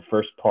 And the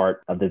first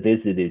part of the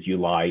visit is you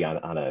lie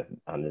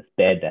on this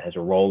bed that has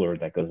a roller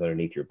that goes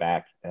underneath your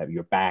back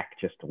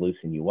just to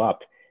loosen you up.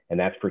 And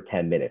that's for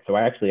 10 minutes. So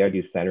I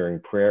do centering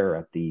prayer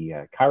at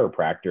the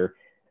chiropractor.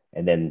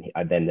 And then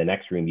the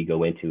next room you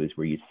go into is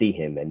where you see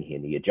him, and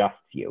he adjusts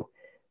you.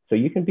 So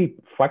you can be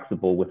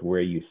flexible with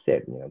where you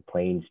sit,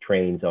 planes,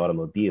 trains,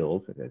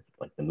 automobiles,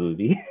 like the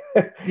movie.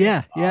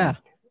 Yeah, um, yeah.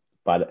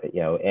 but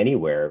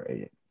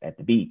anywhere, at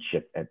the beach,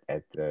 at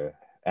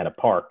a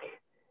park,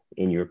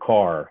 in your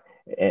car.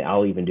 And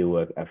I'll even do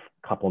a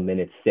couple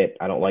minutes sit.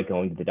 I don't like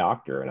going to the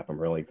doctor, and if I'm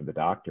really for the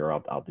doctor,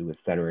 I'll do a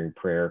centering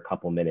prayer,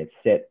 couple minutes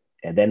sit,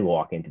 and then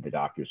walk into the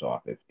doctor's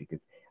office, because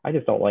I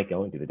just don't like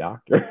going to the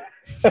doctor.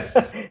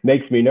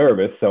 Makes me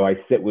nervous. So I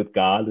sit with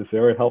God to say,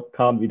 "All right, help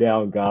calm me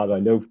down, God. I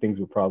know things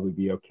will probably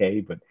be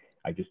okay, but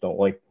I just don't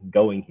like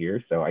going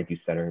here." So I do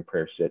centering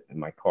prayer sit in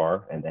my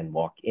car and then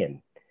walk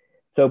in.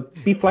 So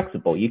be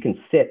flexible. You can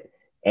sit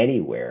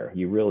anywhere.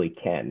 You really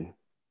can.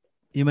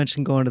 You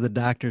mentioned going to the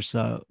doctor.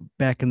 So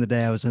back in the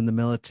day, I was in the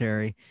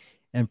military,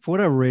 and for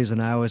whatever reason,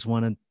 I always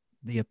wanted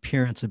the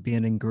appearance of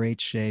being in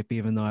great shape,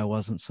 even though I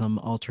wasn't some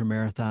ultra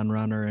marathon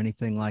runner or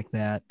anything like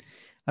that.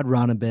 I'd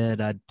run a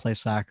bit, I'd play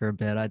soccer a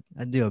bit,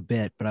 I'd do a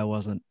bit, but I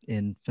wasn't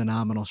in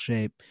phenomenal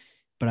shape.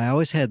 But I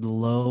always had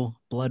low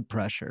blood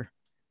pressure.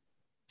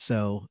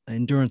 So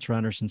endurance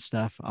runners and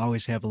stuff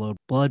always have a low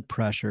blood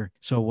pressure.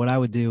 So what I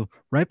would do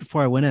right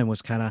before I went in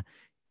was kind of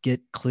get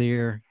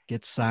clear,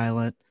 get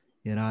silent.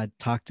 I'd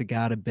talk to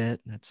God a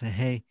bit. And I'd say,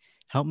 "Hey,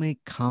 help me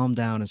calm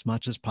down as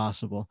much as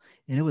possible."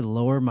 And it would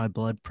lower my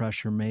blood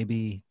pressure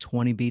maybe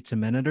 20 beats a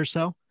minute or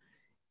so.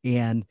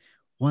 And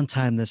one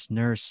time this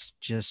nurse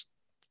just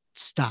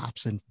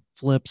stops and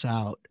flips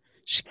out.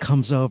 She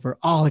comes over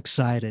all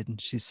excited and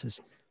she says,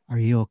 "Are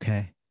you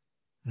okay?"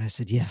 And I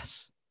said,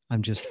 "Yes,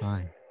 I'm just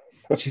fine."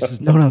 She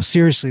says, "No, no,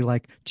 seriously,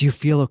 like, do you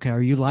feel okay?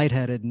 Are you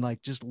lightheaded and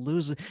like just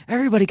lose it?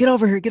 Everybody get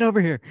over here, get over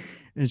here."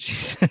 And she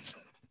says,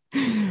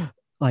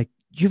 "Like,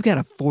 you've got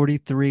a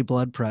 43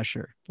 blood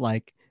pressure.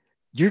 Like,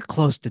 you're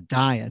close to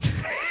dying."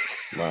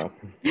 Wow.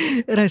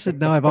 And I said,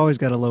 "No, I've always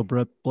got a low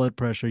blood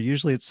pressure.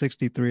 Usually it's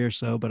 63 or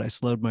so, but I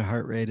slowed my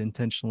heart rate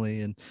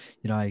intentionally. And,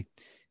 I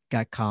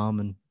got calm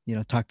and,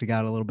 talked to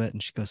God a little bit."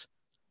 And she goes,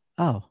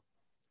 "Oh,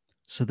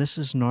 so this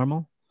is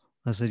normal?"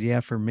 I said, "Yeah,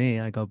 for me."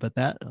 I go, "But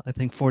I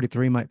think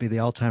 43 might be the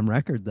all-time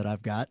record that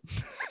I've got."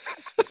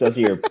 So is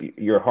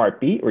your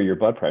heartbeat or your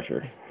blood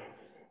pressure?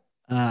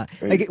 I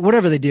get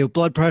whatever they do,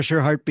 blood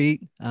pressure,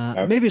 heartbeat.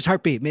 Okay. Maybe it's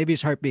heartbeat. Maybe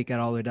it's heartbeat got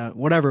all the way down,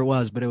 whatever it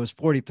was, but it was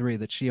 43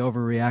 that she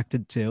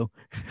overreacted to.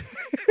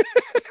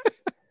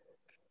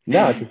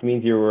 No, it just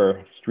means you were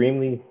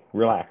extremely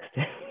relaxed.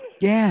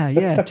 Yeah,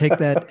 yeah. Take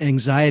that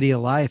anxiety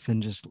of life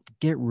and just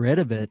get rid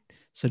of it.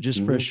 So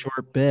just for a Hmm.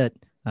 short bit,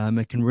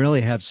 it can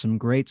really have some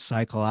great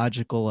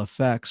psychological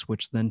effects,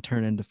 which then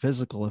turn into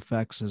physical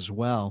effects as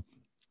well.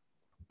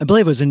 I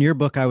believe it was in your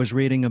book I was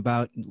reading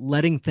about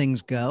letting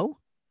things go.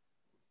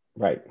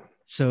 Right.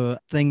 So a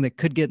thing that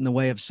could get in the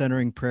way of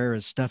centering prayer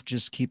is stuff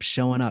just keeps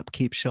showing up,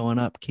 keeps showing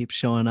up, keeps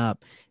showing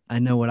up. I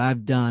know what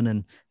I've done,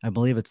 and I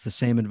believe it's the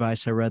same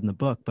advice I read in the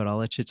book, but I'll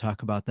let you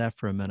talk about that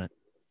for a minute.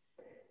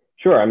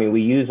 Sure. I mean,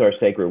 we use our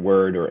sacred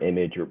word or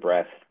image or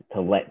breath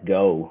to let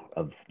go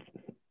of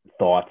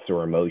thoughts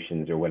or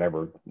emotions or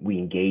whatever we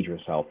engage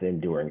ourselves in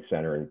during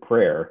centering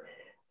prayer,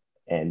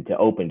 and to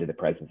open to the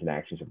presence and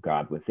actions of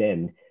God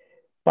within.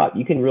 But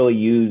you can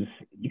use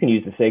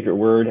the sacred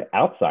word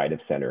outside of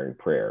centering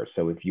prayer.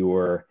 So if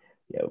you're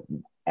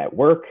at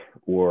work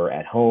or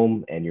at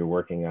home and you're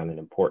working on an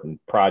important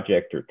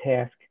project or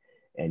task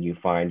and you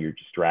find you're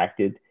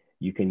distracted,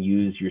 you can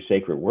use your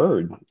sacred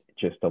word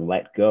just to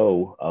let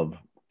go of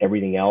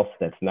everything else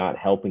that's not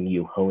helping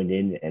you hone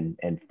in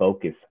and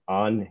focus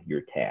on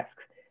your tasks.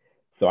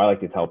 So I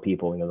like to tell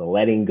people, the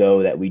letting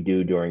go that we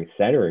do during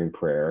centering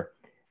prayer,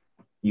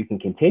 you can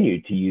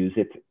continue to use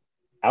it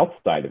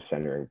outside of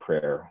centering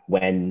prayer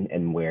when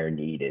and where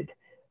needed.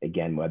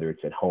 Again, whether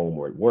it's at home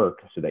or at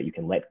work, so that you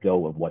can let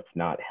go of what's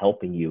not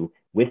helping you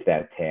with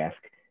that task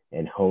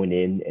and hone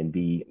in and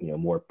be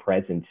more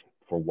present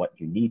for what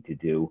you need to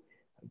do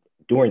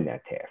during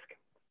that task.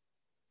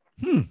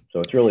 So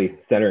it's really,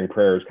 centering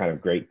prayer is kind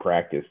of great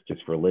practice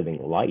just for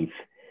living life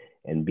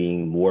and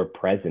being more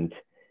present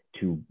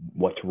to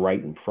what's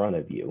right in front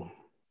of you.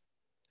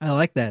 I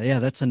like that. Yeah,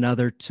 that's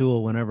another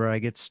tool whenever I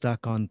get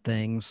stuck on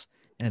things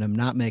and I'm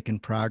not making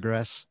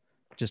progress.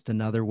 Just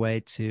another way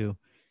to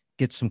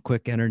get some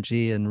quick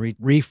energy and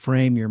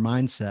reframe your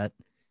mindset,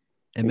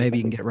 and maybe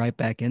you can get right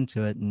back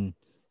into it and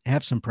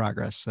have some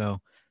progress.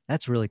 So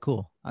that's really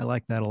cool. I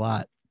like that a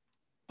lot.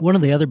 One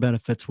of the other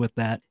benefits with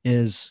that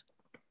is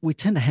we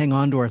tend to hang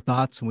on to our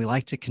thoughts and we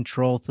like to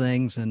control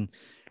things. And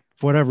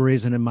for whatever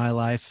reason in my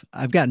life,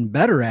 I've gotten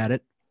better at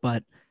it,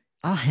 but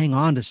I'll hang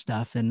on to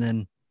stuff. And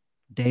then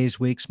days,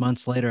 weeks,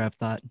 months later, I've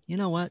thought, you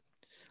know what?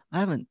 I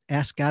haven't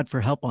asked God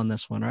for help on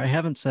this one, or I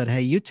haven't said,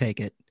 hey, you take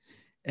it.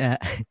 Uh,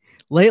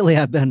 Lately,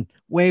 I've been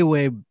way,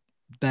 way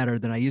better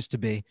than I used to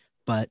be.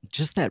 But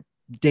just that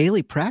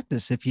daily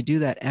practice, if you do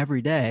that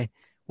every day,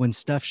 when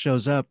stuff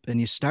shows up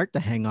and you start to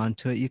hang on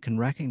to it, you can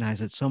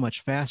recognize it so much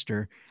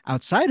faster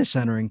outside of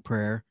centering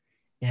prayer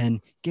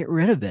and get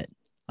rid of it.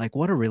 Like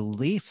what a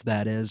relief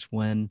that is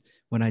when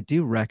I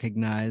do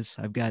recognize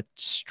I've got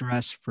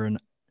stress for an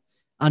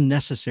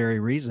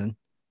unnecessary reason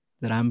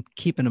that I'm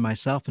keeping to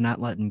myself and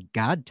not letting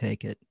God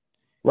take it.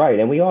 Right.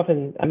 And we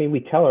often, we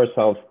tell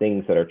ourselves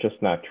things that are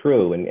just not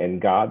true.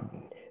 And God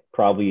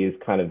probably is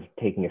kind of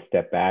taking a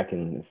step back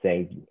and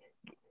saying,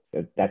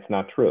 that's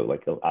not true.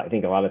 Like, I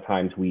think a lot of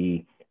times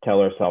we tell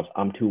ourselves,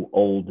 I'm too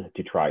old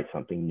to try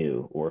something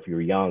new. Or if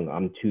you're young,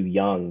 I'm too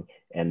young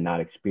and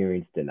not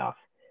experienced enough.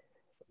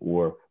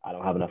 Or I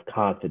don't have enough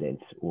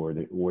confidence, or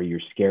you're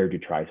scared to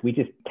try. So we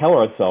just tell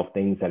ourselves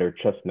things that are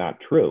just not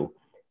true.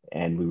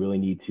 And we really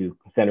need to,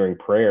 centering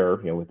prayer,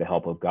 with the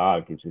help of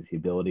God, gives us the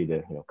ability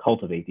to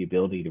cultivate the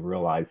ability to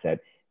realize that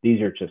these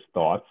are just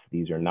thoughts.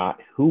 These are not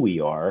who we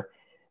are.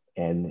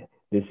 And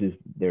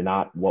they're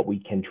not what we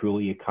can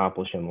truly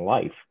accomplish in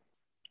life.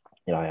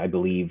 I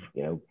believe,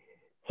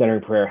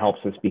 centering prayer helps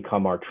us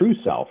become our true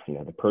self,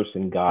 the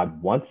person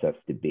God wants us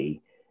to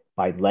be,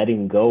 by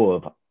letting go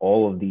of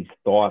all of these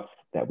thoughts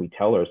that we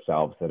tell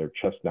ourselves that are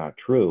just not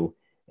true,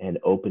 and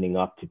opening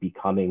up to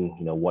becoming,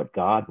 what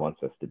God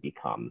wants us to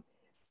become,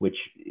 which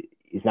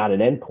is not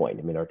an end point.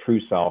 Our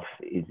true self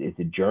is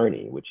a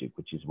journey, which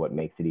is what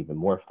makes it even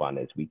more fun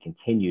as we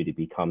continue to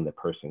become the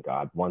person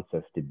God wants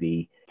us to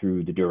be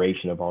through the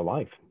duration of our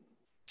life.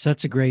 So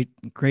that's a great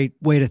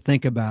way to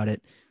think about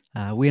it.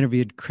 We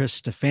interviewed Chris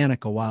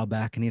Stefanik a while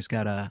back, and he's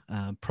got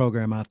a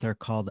program out there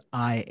called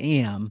I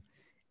Am.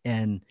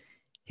 And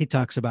he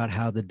talks about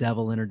how the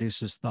devil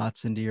introduces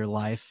thoughts into your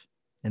life,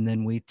 and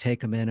then we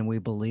take them in and we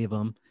believe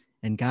them.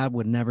 And God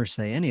would never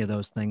say any of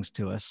those things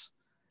to us.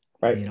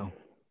 Right.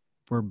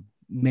 We're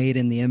made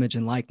in the image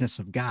and likeness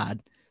of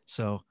God.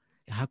 So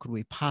how could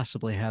we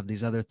possibly have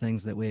these other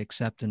things that we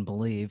accept and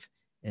believe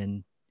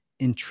and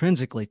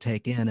intrinsically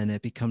take in, and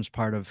it becomes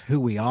part of who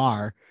we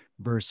are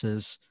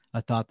versus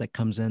a thought that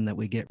comes in that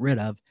we get rid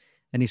of?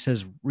 And he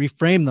says,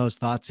 reframe those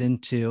thoughts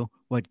into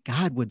what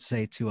God would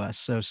say to us.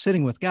 So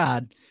sitting with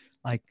God,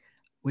 like,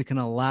 we can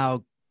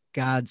allow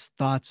God's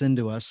thoughts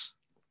into us,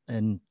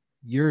 and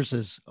yours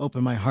is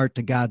open my heart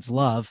to God's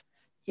love.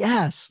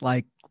 Yes.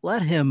 Like,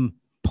 let him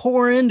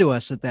pour into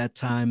us at that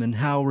time, and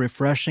how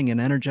refreshing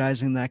and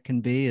energizing that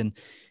can be, and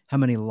how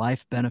many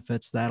life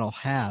benefits that'll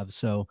have.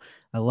 So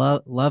I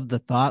love the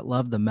thought,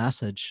 love the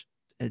message.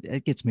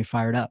 It gets me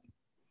fired up.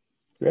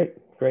 Great.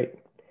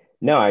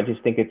 No, I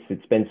just think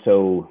it's been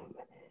so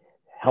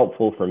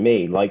helpful for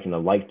me, life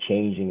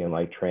changing and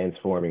life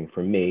transforming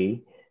for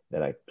me,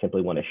 that I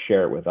simply want to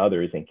share it with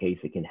others in case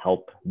it can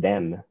help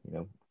them,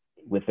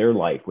 with their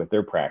life, with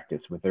their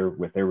practice, with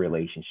their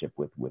relationship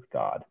with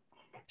God.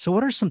 So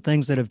what are some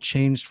things that have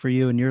changed for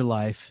you in your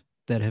life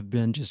that have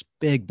been just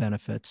big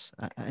benefits?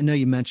 I know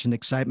you mentioned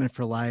excitement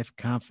for life,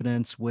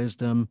 confidence,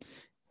 wisdom,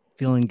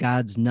 feeling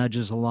God's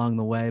nudges along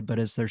the way, but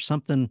is there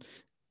something,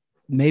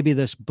 maybe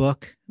this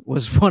book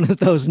was one of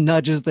those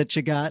nudges that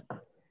you got?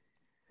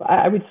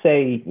 I would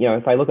say,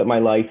 if I look at my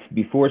life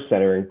before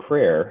centering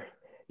prayer,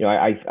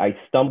 I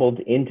stumbled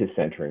into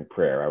centering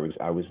prayer.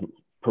 I was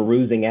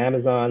perusing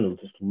Amazon,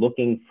 just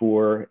looking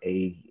for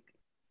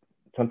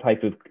some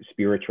type of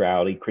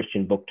spirituality,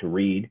 Christian book to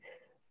read.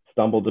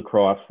 Stumbled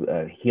across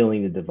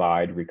Healing the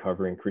Divide,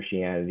 Recovering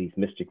Christianity's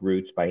Mystic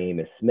Roots by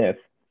Amos Smith.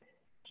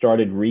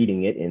 Started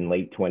reading it in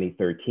late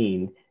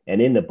 2013,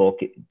 And in the book,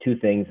 two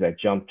things that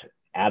jumped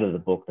out of the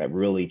book that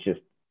really just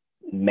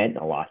meant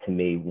a lot to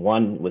me.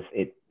 One was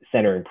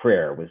centering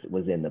prayer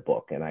was in the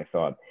book. And I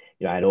thought,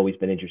 I'd always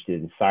been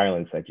interested in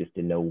silence. I just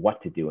didn't know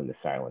what to do in the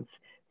silence.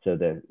 So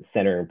the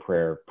centering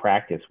prayer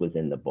practice was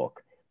in the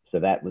book. So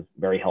that was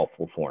very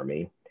helpful for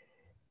me.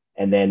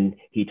 And then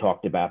he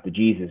talked about the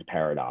Jesus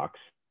paradox.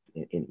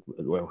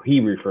 Well, he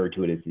referred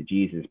to it as the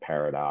Jesus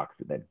paradox,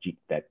 that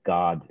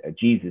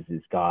Jesus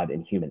is God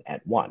and human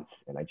at once.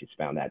 And I just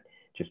found that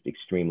just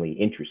extremely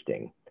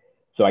interesting.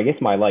 So I guess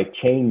my life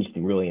changed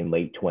really in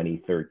late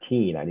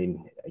 2013.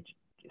 I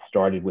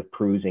started with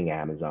perusing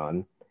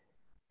Amazon,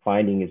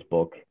 finding his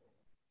book,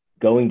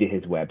 going to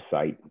his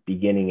website,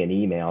 beginning an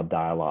email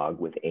dialogue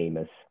with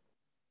Amos.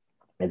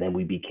 And then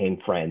we became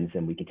friends,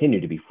 and we continue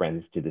to be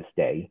friends to this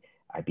day.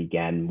 I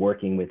began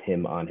working with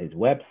him on his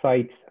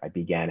website. I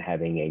began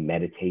having a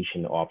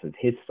meditation off of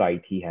his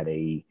site. He had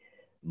a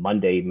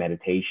Monday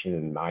meditation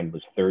and mine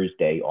was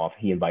Thursday off.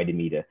 He invited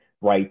me to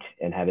write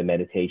and have a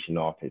meditation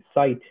off his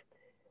site.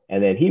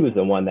 And then he was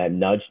the one that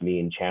nudged me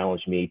and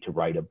challenged me to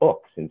write a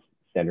book, since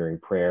Centering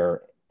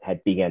Prayer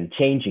had begun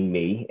changing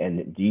me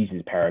and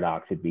Jesus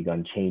Paradox had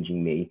begun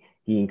changing me.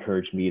 He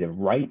encouraged me to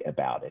write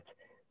about it.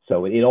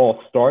 So it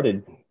all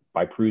started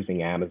by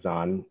perusing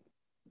Amazon,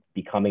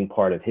 becoming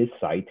part of his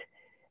site,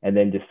 and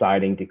then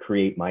deciding to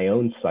create my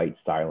own site,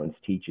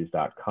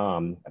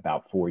 silenceteaches.com,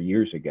 about 4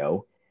 years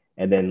ago,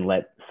 and then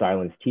let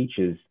Silence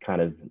Teaches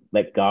kind of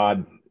let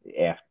God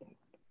ask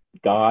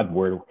God,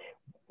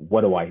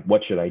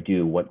 what should I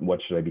do?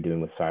 What should I be doing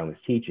with Silence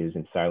Teaches?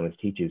 And Silence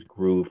Teaches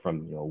grew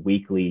from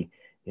weekly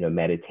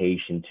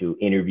meditation to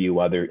interview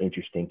other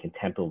interesting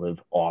contemplative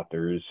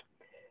authors,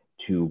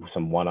 to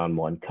some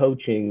one-on-one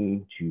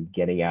coaching, to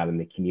getting out in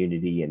the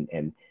community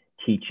and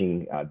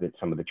teaching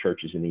some of the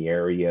churches in the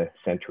area,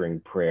 centering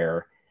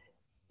prayer,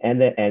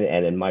 and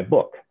in my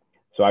book.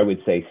 So I would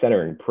say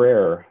centering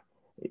prayer,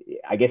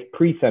 I guess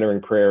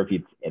pre-centering prayer, if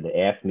you'd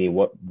asked me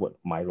what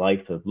my life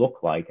would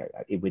look like,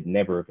 it would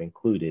never have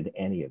included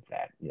any of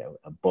that,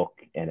 a book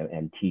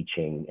and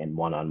teaching and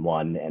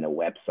one-on-one and a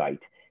website.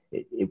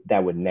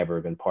 That would never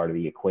have been part of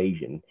the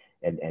equation,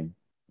 and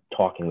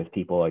talking with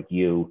people like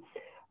you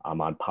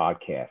on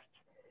podcasts.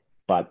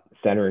 But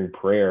centering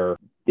prayer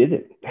did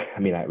it. I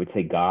mean, I would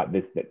say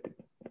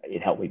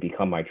it helped me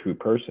become my true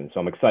person.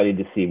 So I'm excited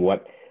to see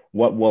what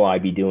will I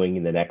be doing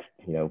in the next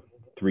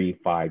 3,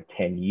 5,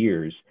 10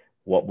 years.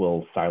 What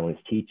will Silence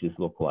Teaches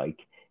look like,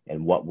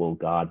 and what will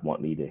God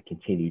want me to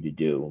continue to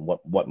do, and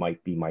what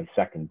might be my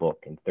second book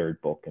and third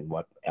book, and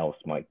what else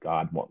might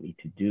God want me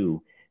to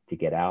do to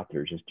get out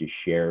there, just to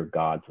share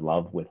God's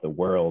love with the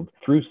world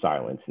through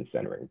silence and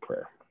centering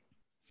prayer.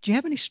 Do you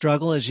have any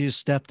struggle as you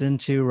stepped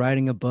into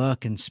writing a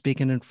book and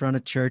speaking in front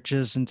of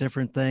churches and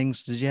different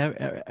things? Did you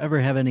ever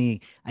have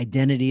any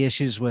identity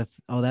issues with,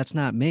 oh, that's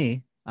not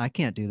me, I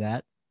can't do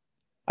that?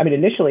 I mean,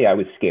 initially I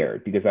was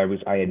scared because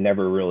I had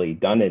never really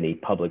done any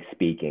public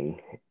speaking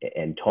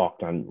and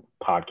talked on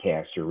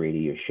podcasts or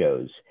radio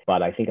shows.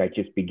 But I think I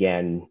just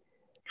began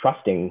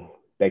trusting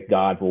that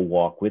God will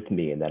walk with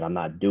me and that I'm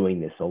not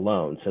doing this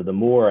alone. So the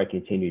more I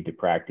continued to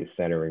practice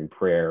centering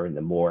prayer, and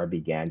the more I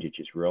began to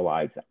just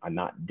realize I'm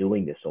not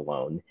doing this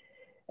alone.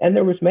 And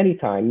there was many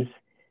times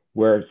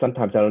where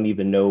sometimes I don't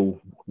even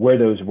know where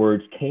those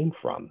words came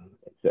from,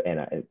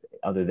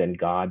 other than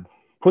God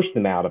pushed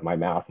them out of my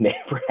mouth,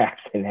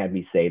 perhaps, and had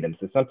me say them.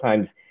 So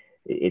sometimes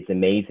it's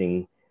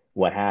amazing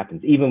what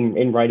happens. Even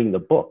in writing the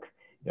book,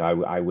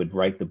 I would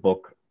write the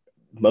book.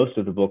 Most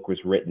of the book was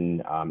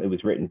written, it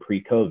was written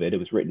pre-COVID. It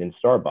was written in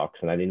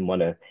Starbucks, and I didn't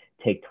want to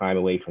take time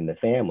away from the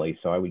family.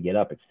 So I would get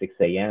up at 6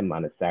 a.m.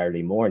 on a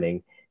Saturday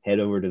morning, head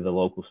over to the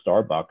local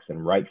Starbucks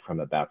and write from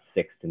about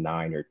 6 to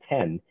 9 or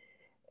 10.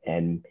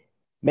 And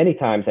many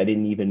times I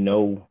didn't even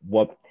know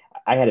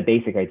I had a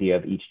basic idea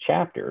of each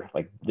chapter,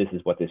 like this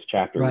is what this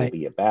chapter will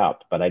be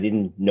about, but I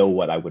didn't know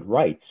what I would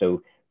write.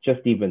 So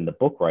just even the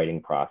book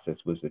writing process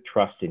was the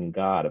trust in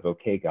God of,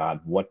 okay, God,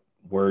 what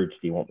words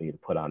do you want me to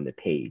put on the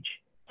page?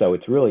 So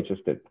it's really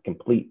just a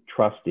complete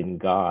trust in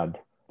God,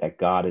 that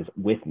God is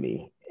with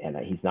me and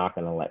that he's not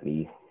going to let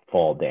me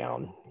fall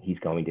down. He's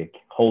going to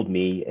hold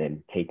me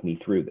and take me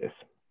through this.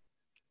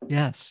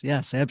 Yes,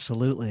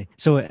 absolutely.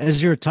 So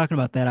as you're talking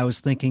about that, I was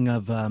thinking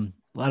of a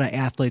lot of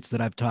athletes that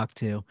I've talked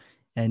to,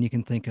 and you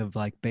can think of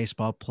like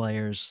baseball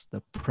players,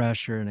 the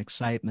pressure and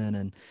excitement,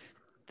 and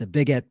the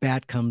big at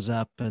bat comes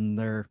up and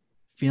they're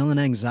feeling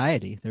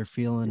anxiety. They're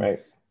feeling, right.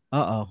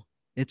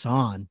 It's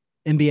on.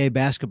 NBA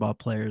basketball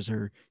players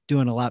are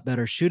doing a lot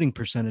better shooting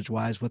percentage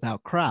wise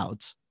without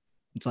crowds.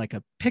 It's like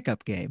a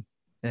pickup game.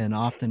 And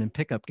often in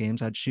pickup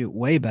games, I'd shoot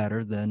way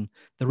better than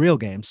the real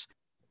games.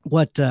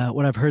 What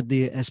I've heard,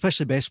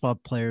 especially baseball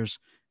players,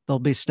 they'll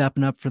be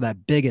stepping up for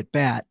that big at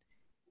bat,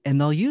 and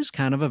they'll use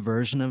kind of a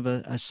version of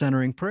a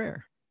centering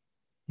prayer.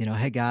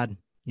 Hey, God,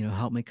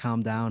 help me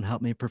calm down,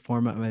 help me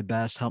perform at my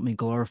best, help me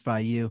glorify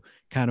you,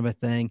 kind of a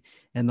thing.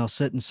 And they'll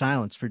sit in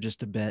silence for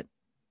just a bit,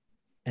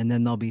 and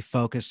then they'll be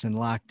focused and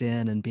locked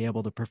in and be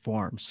able to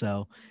perform.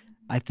 So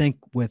I think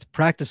with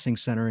practicing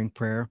centering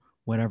prayer,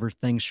 whenever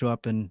things show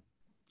up in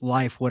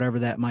life, whatever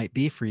that might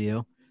be for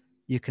you,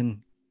 you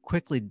can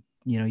quickly,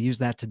 use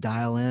that to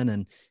dial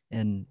in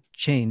and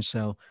change.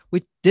 So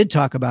we did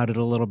talk about it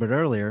a little bit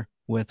earlier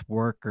with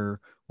work or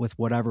with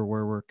whatever,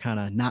 where we're kind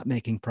of not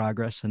making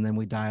progress. And then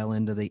we dial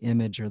into the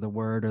image or the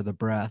word or the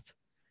breath.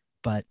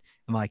 But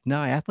I'm like,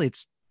 no,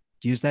 athletes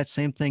use that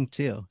same thing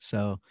too.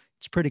 So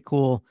it's pretty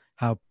cool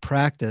how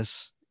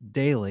practice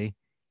daily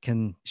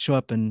can show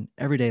up in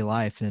everyday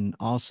life in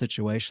all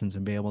situations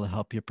and be able to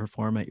help you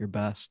perform at your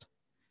best.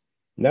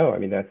 No, I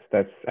mean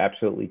that's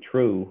absolutely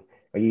true.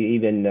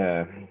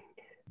 Even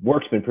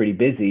work's been pretty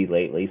busy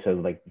lately. So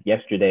like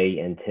yesterday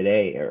and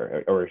today,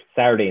 or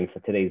Saturday and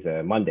so today's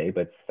Monday,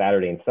 but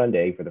Saturday and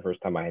Sunday for the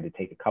first time I had to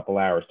take a couple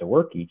hours to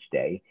work each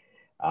day,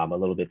 a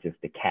little bit just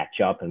to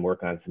catch up and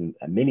work on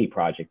a mini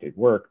project at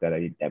work that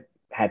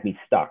had me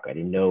stuck. I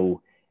didn't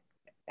know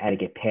how to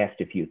get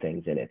past a few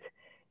things in it.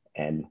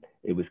 And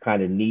it was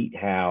kind of neat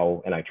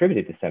how, and I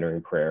attributed it to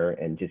centering prayer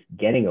and just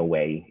getting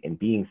away and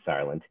being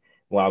silent.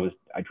 While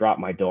I dropped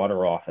my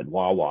daughter off at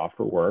Wawa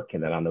for work,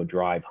 and then on the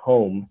drive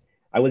home,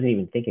 I wasn't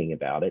even thinking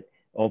about it.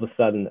 All of a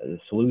sudden, a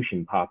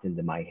solution popped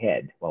into my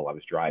head while I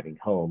was driving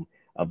home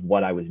of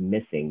what I was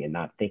missing and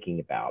not thinking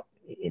about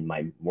in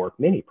my work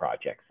mini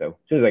project. So as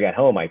soon as I got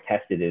home, I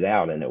tested it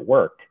out and it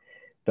worked.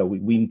 So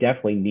we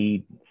definitely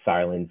need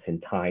silence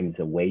and times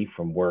away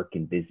from work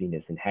and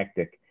busyness and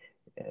hectic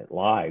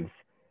lives,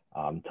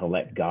 to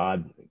let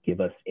God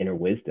give us inner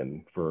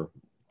wisdom for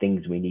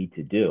things we need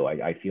to do.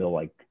 I feel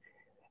like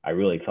I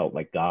really felt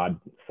like God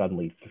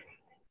suddenly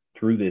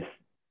threw this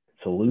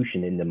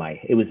solution into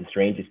it was the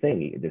strangest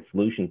thing. The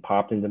solution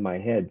popped into my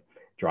head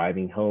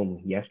driving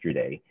home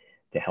yesterday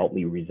to help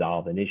me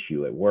resolve an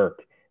issue at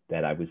work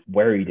that I was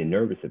worried and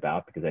nervous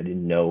about because I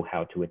didn't know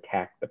how to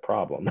attack the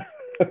problem.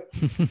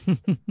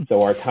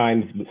 So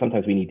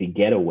sometimes we need to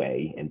get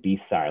away and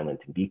be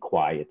silent and be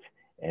quiet.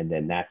 And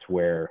then that's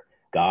where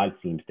God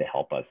seems to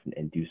help us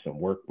and do some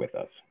work with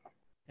us.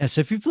 Yes,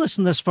 if you've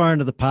listened this far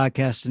into the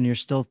podcast and you're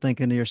still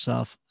thinking to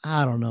yourself,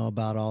 I don't know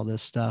about all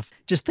this stuff,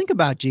 just think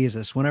about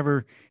Jesus.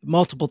 Whenever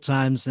multiple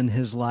times in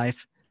his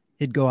life,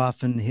 he'd go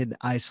off and he'd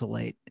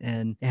isolate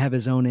and have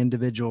his own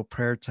individual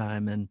prayer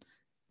time, and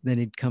then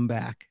he'd come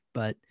back.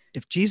 But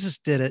if Jesus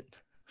did it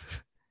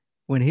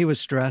when he was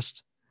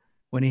stressed,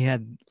 when he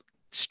had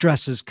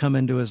stresses come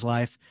into his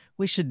life,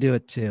 we should do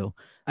it too.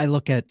 I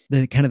look at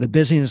the kind of the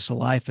busyness of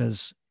life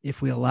as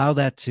if we allow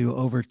that to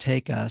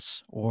overtake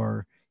us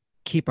or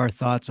keep our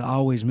thoughts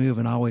always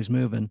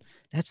moving,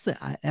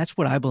 that's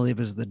what I believe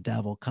is the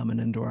devil coming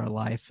into our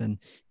life and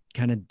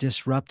kind of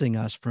disrupting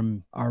us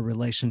from our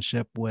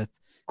relationship with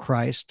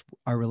Christ,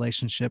 our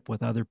relationship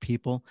with other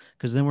people,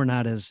 because then we're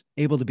not as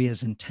able to be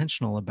as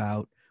intentional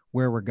about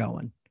where we're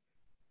going.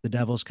 The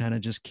devil's kind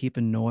of just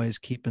keeping noise,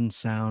 keeping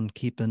sound,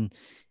 keeping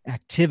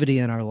activity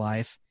in our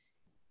life.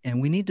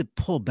 And we need to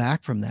pull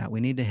back from that. We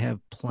need to have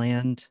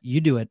planned,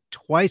 you do it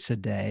twice a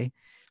day,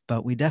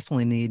 but we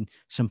definitely need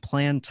some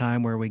planned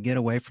time where we get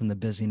away from the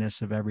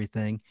busyness of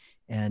everything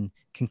and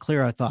can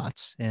clear our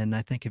thoughts. And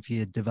I think if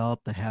you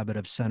develop the habit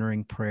of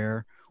centering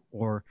prayer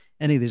or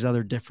any of these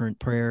other different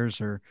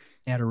prayers or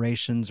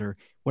adorations or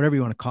whatever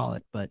you want to call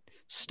it, but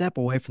step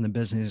away from the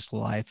business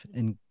life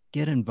and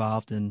get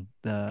involved in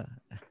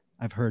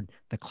I've heard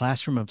the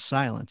classroom of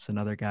silence,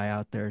 another guy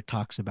out there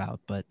talks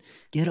about, but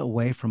get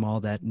away from all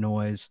that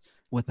noise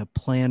with a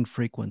planned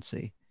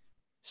frequency.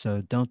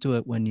 So don't do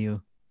it when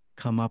you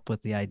come up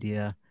with the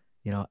idea,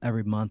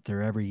 every month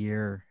or every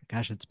year.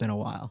 Gosh, it's been a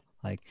while.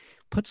 Like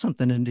put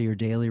something into your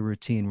daily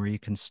routine where you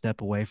can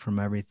step away from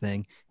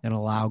everything and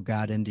allow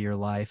God into your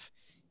life.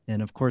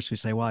 And of course we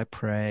say, well, I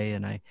pray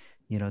and I,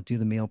 do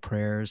the meal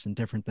prayers and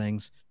different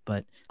things,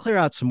 but clear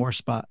out some more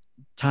spot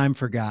time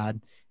for God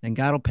and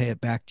God will pay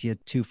it back to you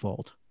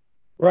twofold.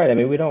 Right. I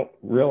mean, we don't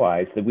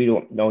realize that we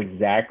don't know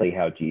exactly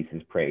how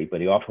Jesus prayed, but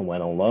he often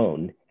went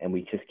alone, and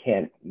we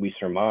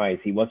surmise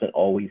he wasn't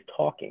always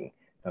talking.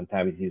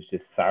 Sometimes he was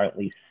just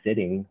silently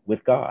sitting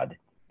with God.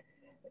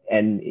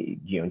 And,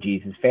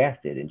 Jesus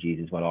fasted and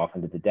Jesus went off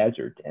into the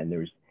desert,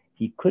 and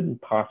he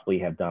couldn't possibly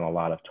have done a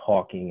lot of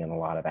talking and a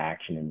lot of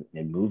action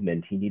and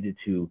movement. He needed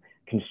to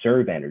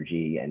conserve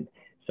energy. And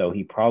so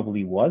he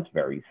probably was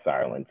very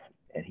silent,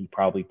 and he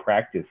probably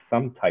practiced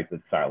some type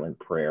of silent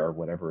prayer,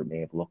 whatever it may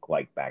have looked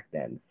like back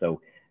then. So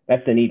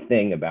that's the neat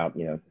thing about,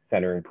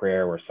 centering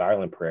prayer or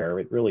silent prayer.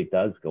 It really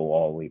does go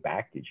all the way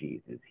back to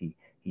Jesus.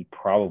 He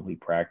probably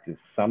practiced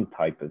some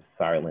type of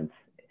silence,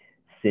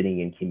 sitting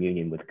in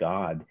communion with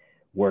God,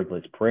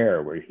 wordless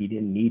prayer, where he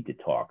didn't need to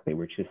talk. They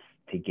were just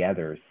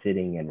together,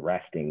 sitting and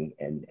resting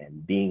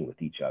and being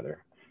with each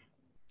other.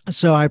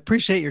 So I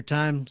appreciate your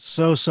time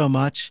so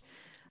much.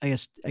 I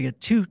guess I got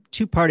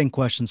two parting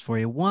questions for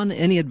you. One,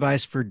 any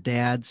advice for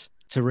dads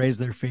to raise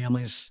their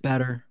families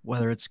better,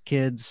 whether it's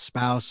kids,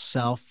 spouse,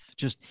 self,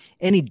 just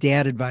any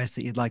dad advice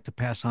that you'd like to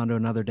pass on to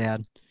another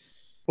dad?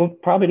 Well,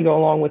 probably to go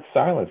along with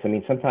silence. I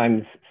mean,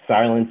 sometimes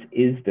silence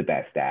is the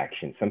best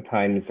action.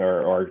 Sometimes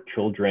our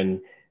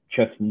children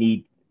just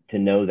need to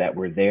know that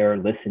we're there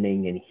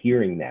listening and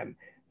hearing them.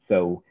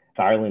 So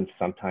silence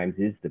sometimes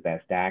is the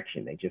best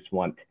action. They just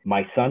want,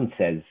 my son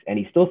says, and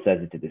he still says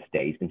it to this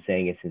day, he's been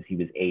saying it since he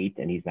was 8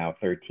 and he's now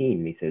 13.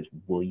 And he says,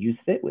 will you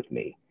sit with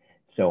me?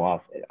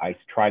 So I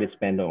try to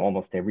spend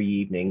almost every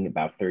evening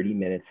about 30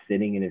 minutes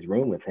sitting in his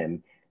room with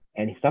him.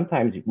 And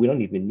sometimes we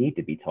don't even need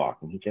to be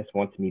talking. He just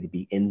wants me to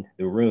be in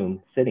the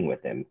room sitting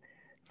with him.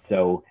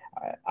 So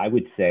I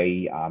would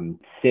say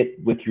sit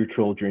with your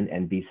children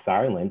and be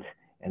silent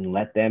and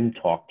let them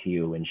talk to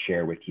you and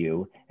share with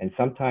you. And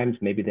sometimes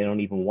maybe they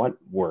don't even want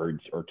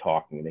words or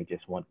talking. They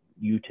just want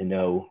you to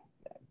know,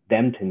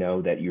 them to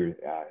know that you're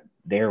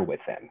there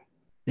with them.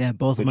 Yeah,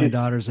 both of my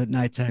daughters at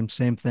nighttime,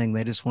 same thing.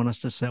 They just want us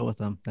to sit with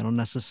them. They don't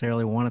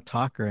necessarily want to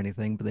talk or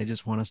anything, but they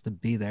just want us to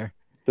be there.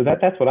 So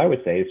that's what I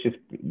would say. It's just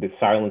the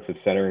silence of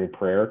centering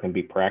prayer can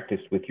be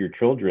practiced with your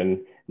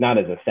children, not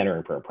as a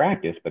centering prayer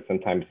practice, but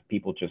sometimes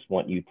people just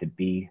want you to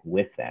be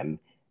with them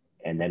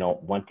and they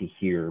don't want to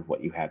hear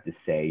what you have to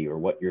say or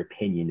what your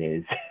opinion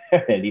is,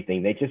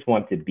 anything. They just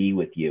want to be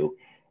with you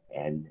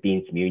and be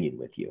in communion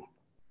with you.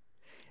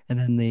 And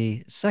then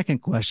the second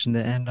question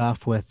to end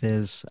off with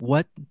is,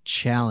 what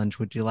challenge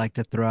would you like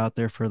to throw out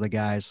there for the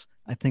guys?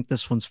 I think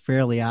this one's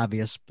fairly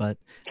obvious, but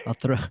I'll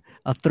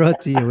throw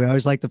it to you. We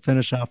always like to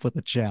finish off with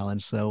a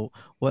challenge. So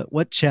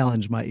what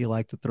challenge might you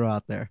like to throw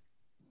out there?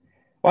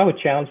 Well, I would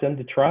challenge them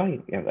to try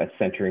a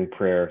centering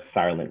prayer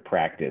silent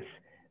practice.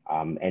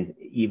 And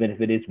even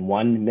if it is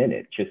 1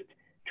 minute, just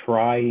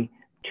try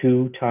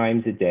 2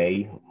 times a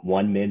day,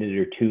 1 minute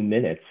or 2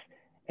 minutes,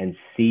 and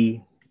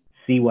see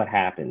what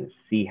happens,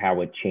 see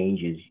how it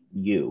changes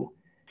you,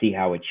 see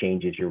how it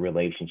changes your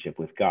relationship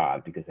with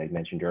God. Because I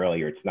mentioned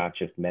earlier, it's not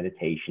just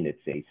meditation,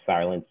 it's a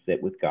silent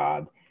sit with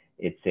God.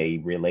 It's a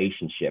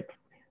relationship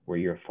where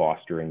you're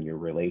fostering your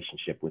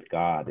relationship with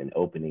God and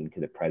opening to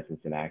the presence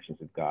and actions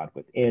of God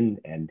within,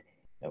 and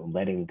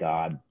letting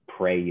God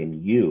pray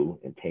in you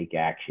and take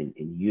action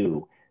in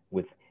you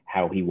with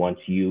how he wants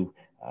you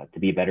to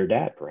be a better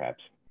dad,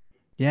 perhaps.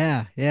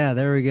 Yeah,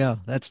 there we go.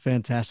 That's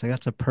fantastic.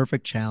 That's a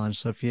perfect challenge.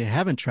 So if you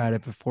haven't tried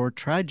it before,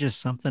 try just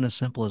something as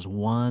simple as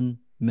 1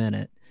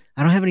 minute.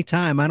 I don't have any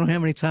time.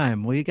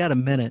 Well, you got a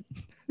minute.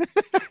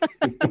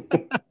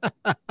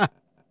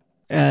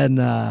 And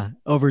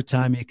over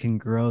time, you can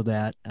grow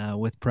that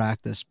with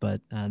practice. But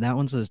that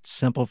one's a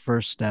simple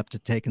first step to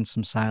taking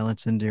some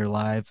silence into your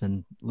life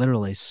and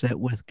literally sit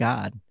with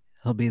God.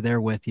 He'll be there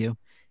with you.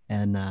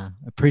 And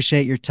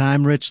appreciate your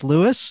time, Rich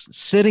Lewis,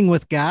 Sitting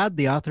with God,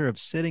 the author of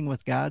Sitting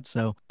with God.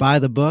 So buy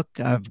the book.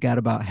 I've got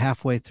about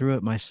halfway through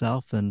it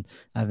myself, and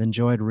I've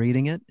enjoyed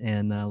reading it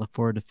and look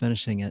forward to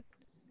finishing it.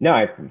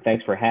 No,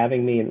 thanks for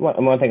having me. And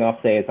one thing I'll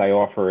say is I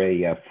offer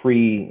a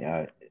free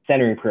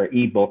centering prayer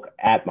ebook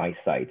at my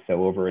site.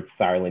 So over at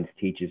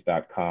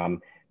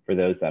silenceteaches.com, for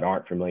those that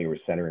aren't familiar with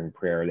centering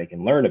prayer, they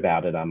can learn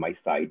about it on my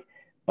site.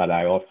 But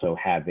I also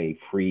have a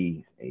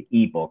free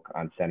ebook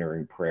on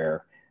centering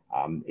prayer,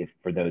 if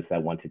for those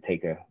that want to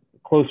take a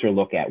closer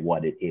look at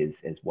what it is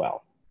as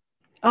well.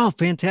 Oh,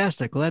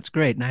 fantastic. Well, that's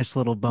great. Nice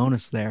little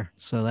bonus there.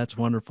 So that's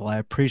wonderful. I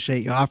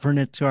appreciate you offering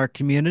it to our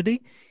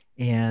community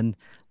and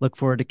look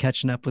forward to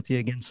catching up with you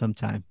again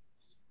sometime.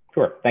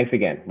 Sure. Thanks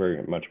again.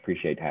 Very much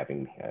appreciate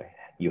having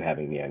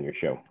me on your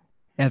show.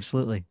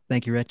 Absolutely.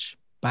 Thank you, Rich.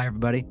 Bye,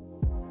 everybody.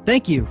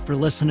 Thank you for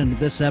listening to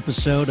this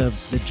episode of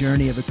the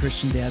Journey of a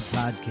Christian Dad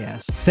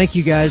podcast. Thank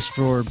you guys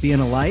for being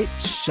a light.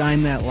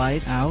 Shine that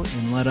light out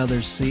and let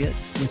others see it.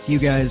 With you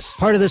guys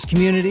part of this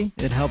community,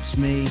 it helps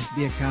me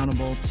be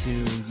accountable to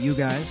you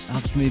guys. It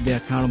helps me be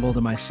accountable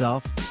to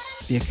myself,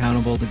 be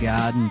accountable to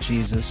God and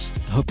Jesus.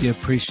 I hope you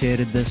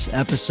appreciated this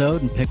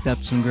episode and picked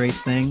up some great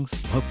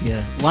things. Hope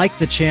you like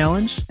the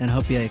challenge and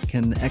hope you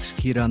can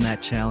execute on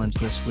that challenge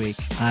this week.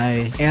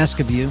 I ask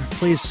of you,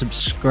 please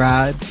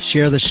subscribe,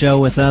 share the show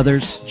with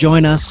others.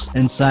 Join us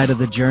inside of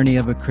the Journey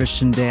of a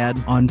Christian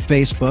Dad on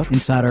Facebook,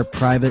 inside our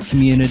private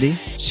community.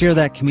 Share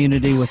that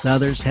community with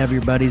others. Have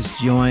your buddies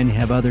join.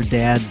 Have other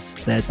dads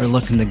that are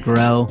looking to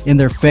grow in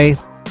their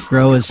faith,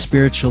 grow as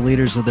spiritual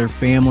leaders of their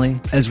family.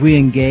 As we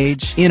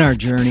engage in our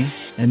journey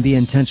and be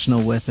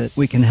intentional with it,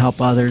 we can help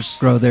others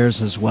grow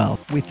theirs as well.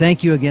 We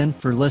thank you again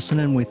for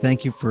listening. We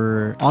thank you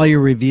for all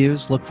your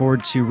reviews. Look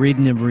forward to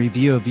reading a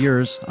review of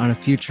yours on a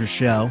future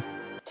show.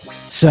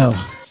 So,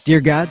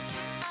 dear God,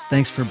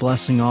 thanks for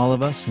blessing all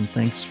of us and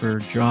thanks for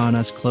drawing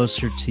us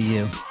closer to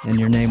you. In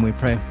your name we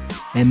pray.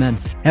 Amen.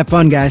 Have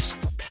fun, guys.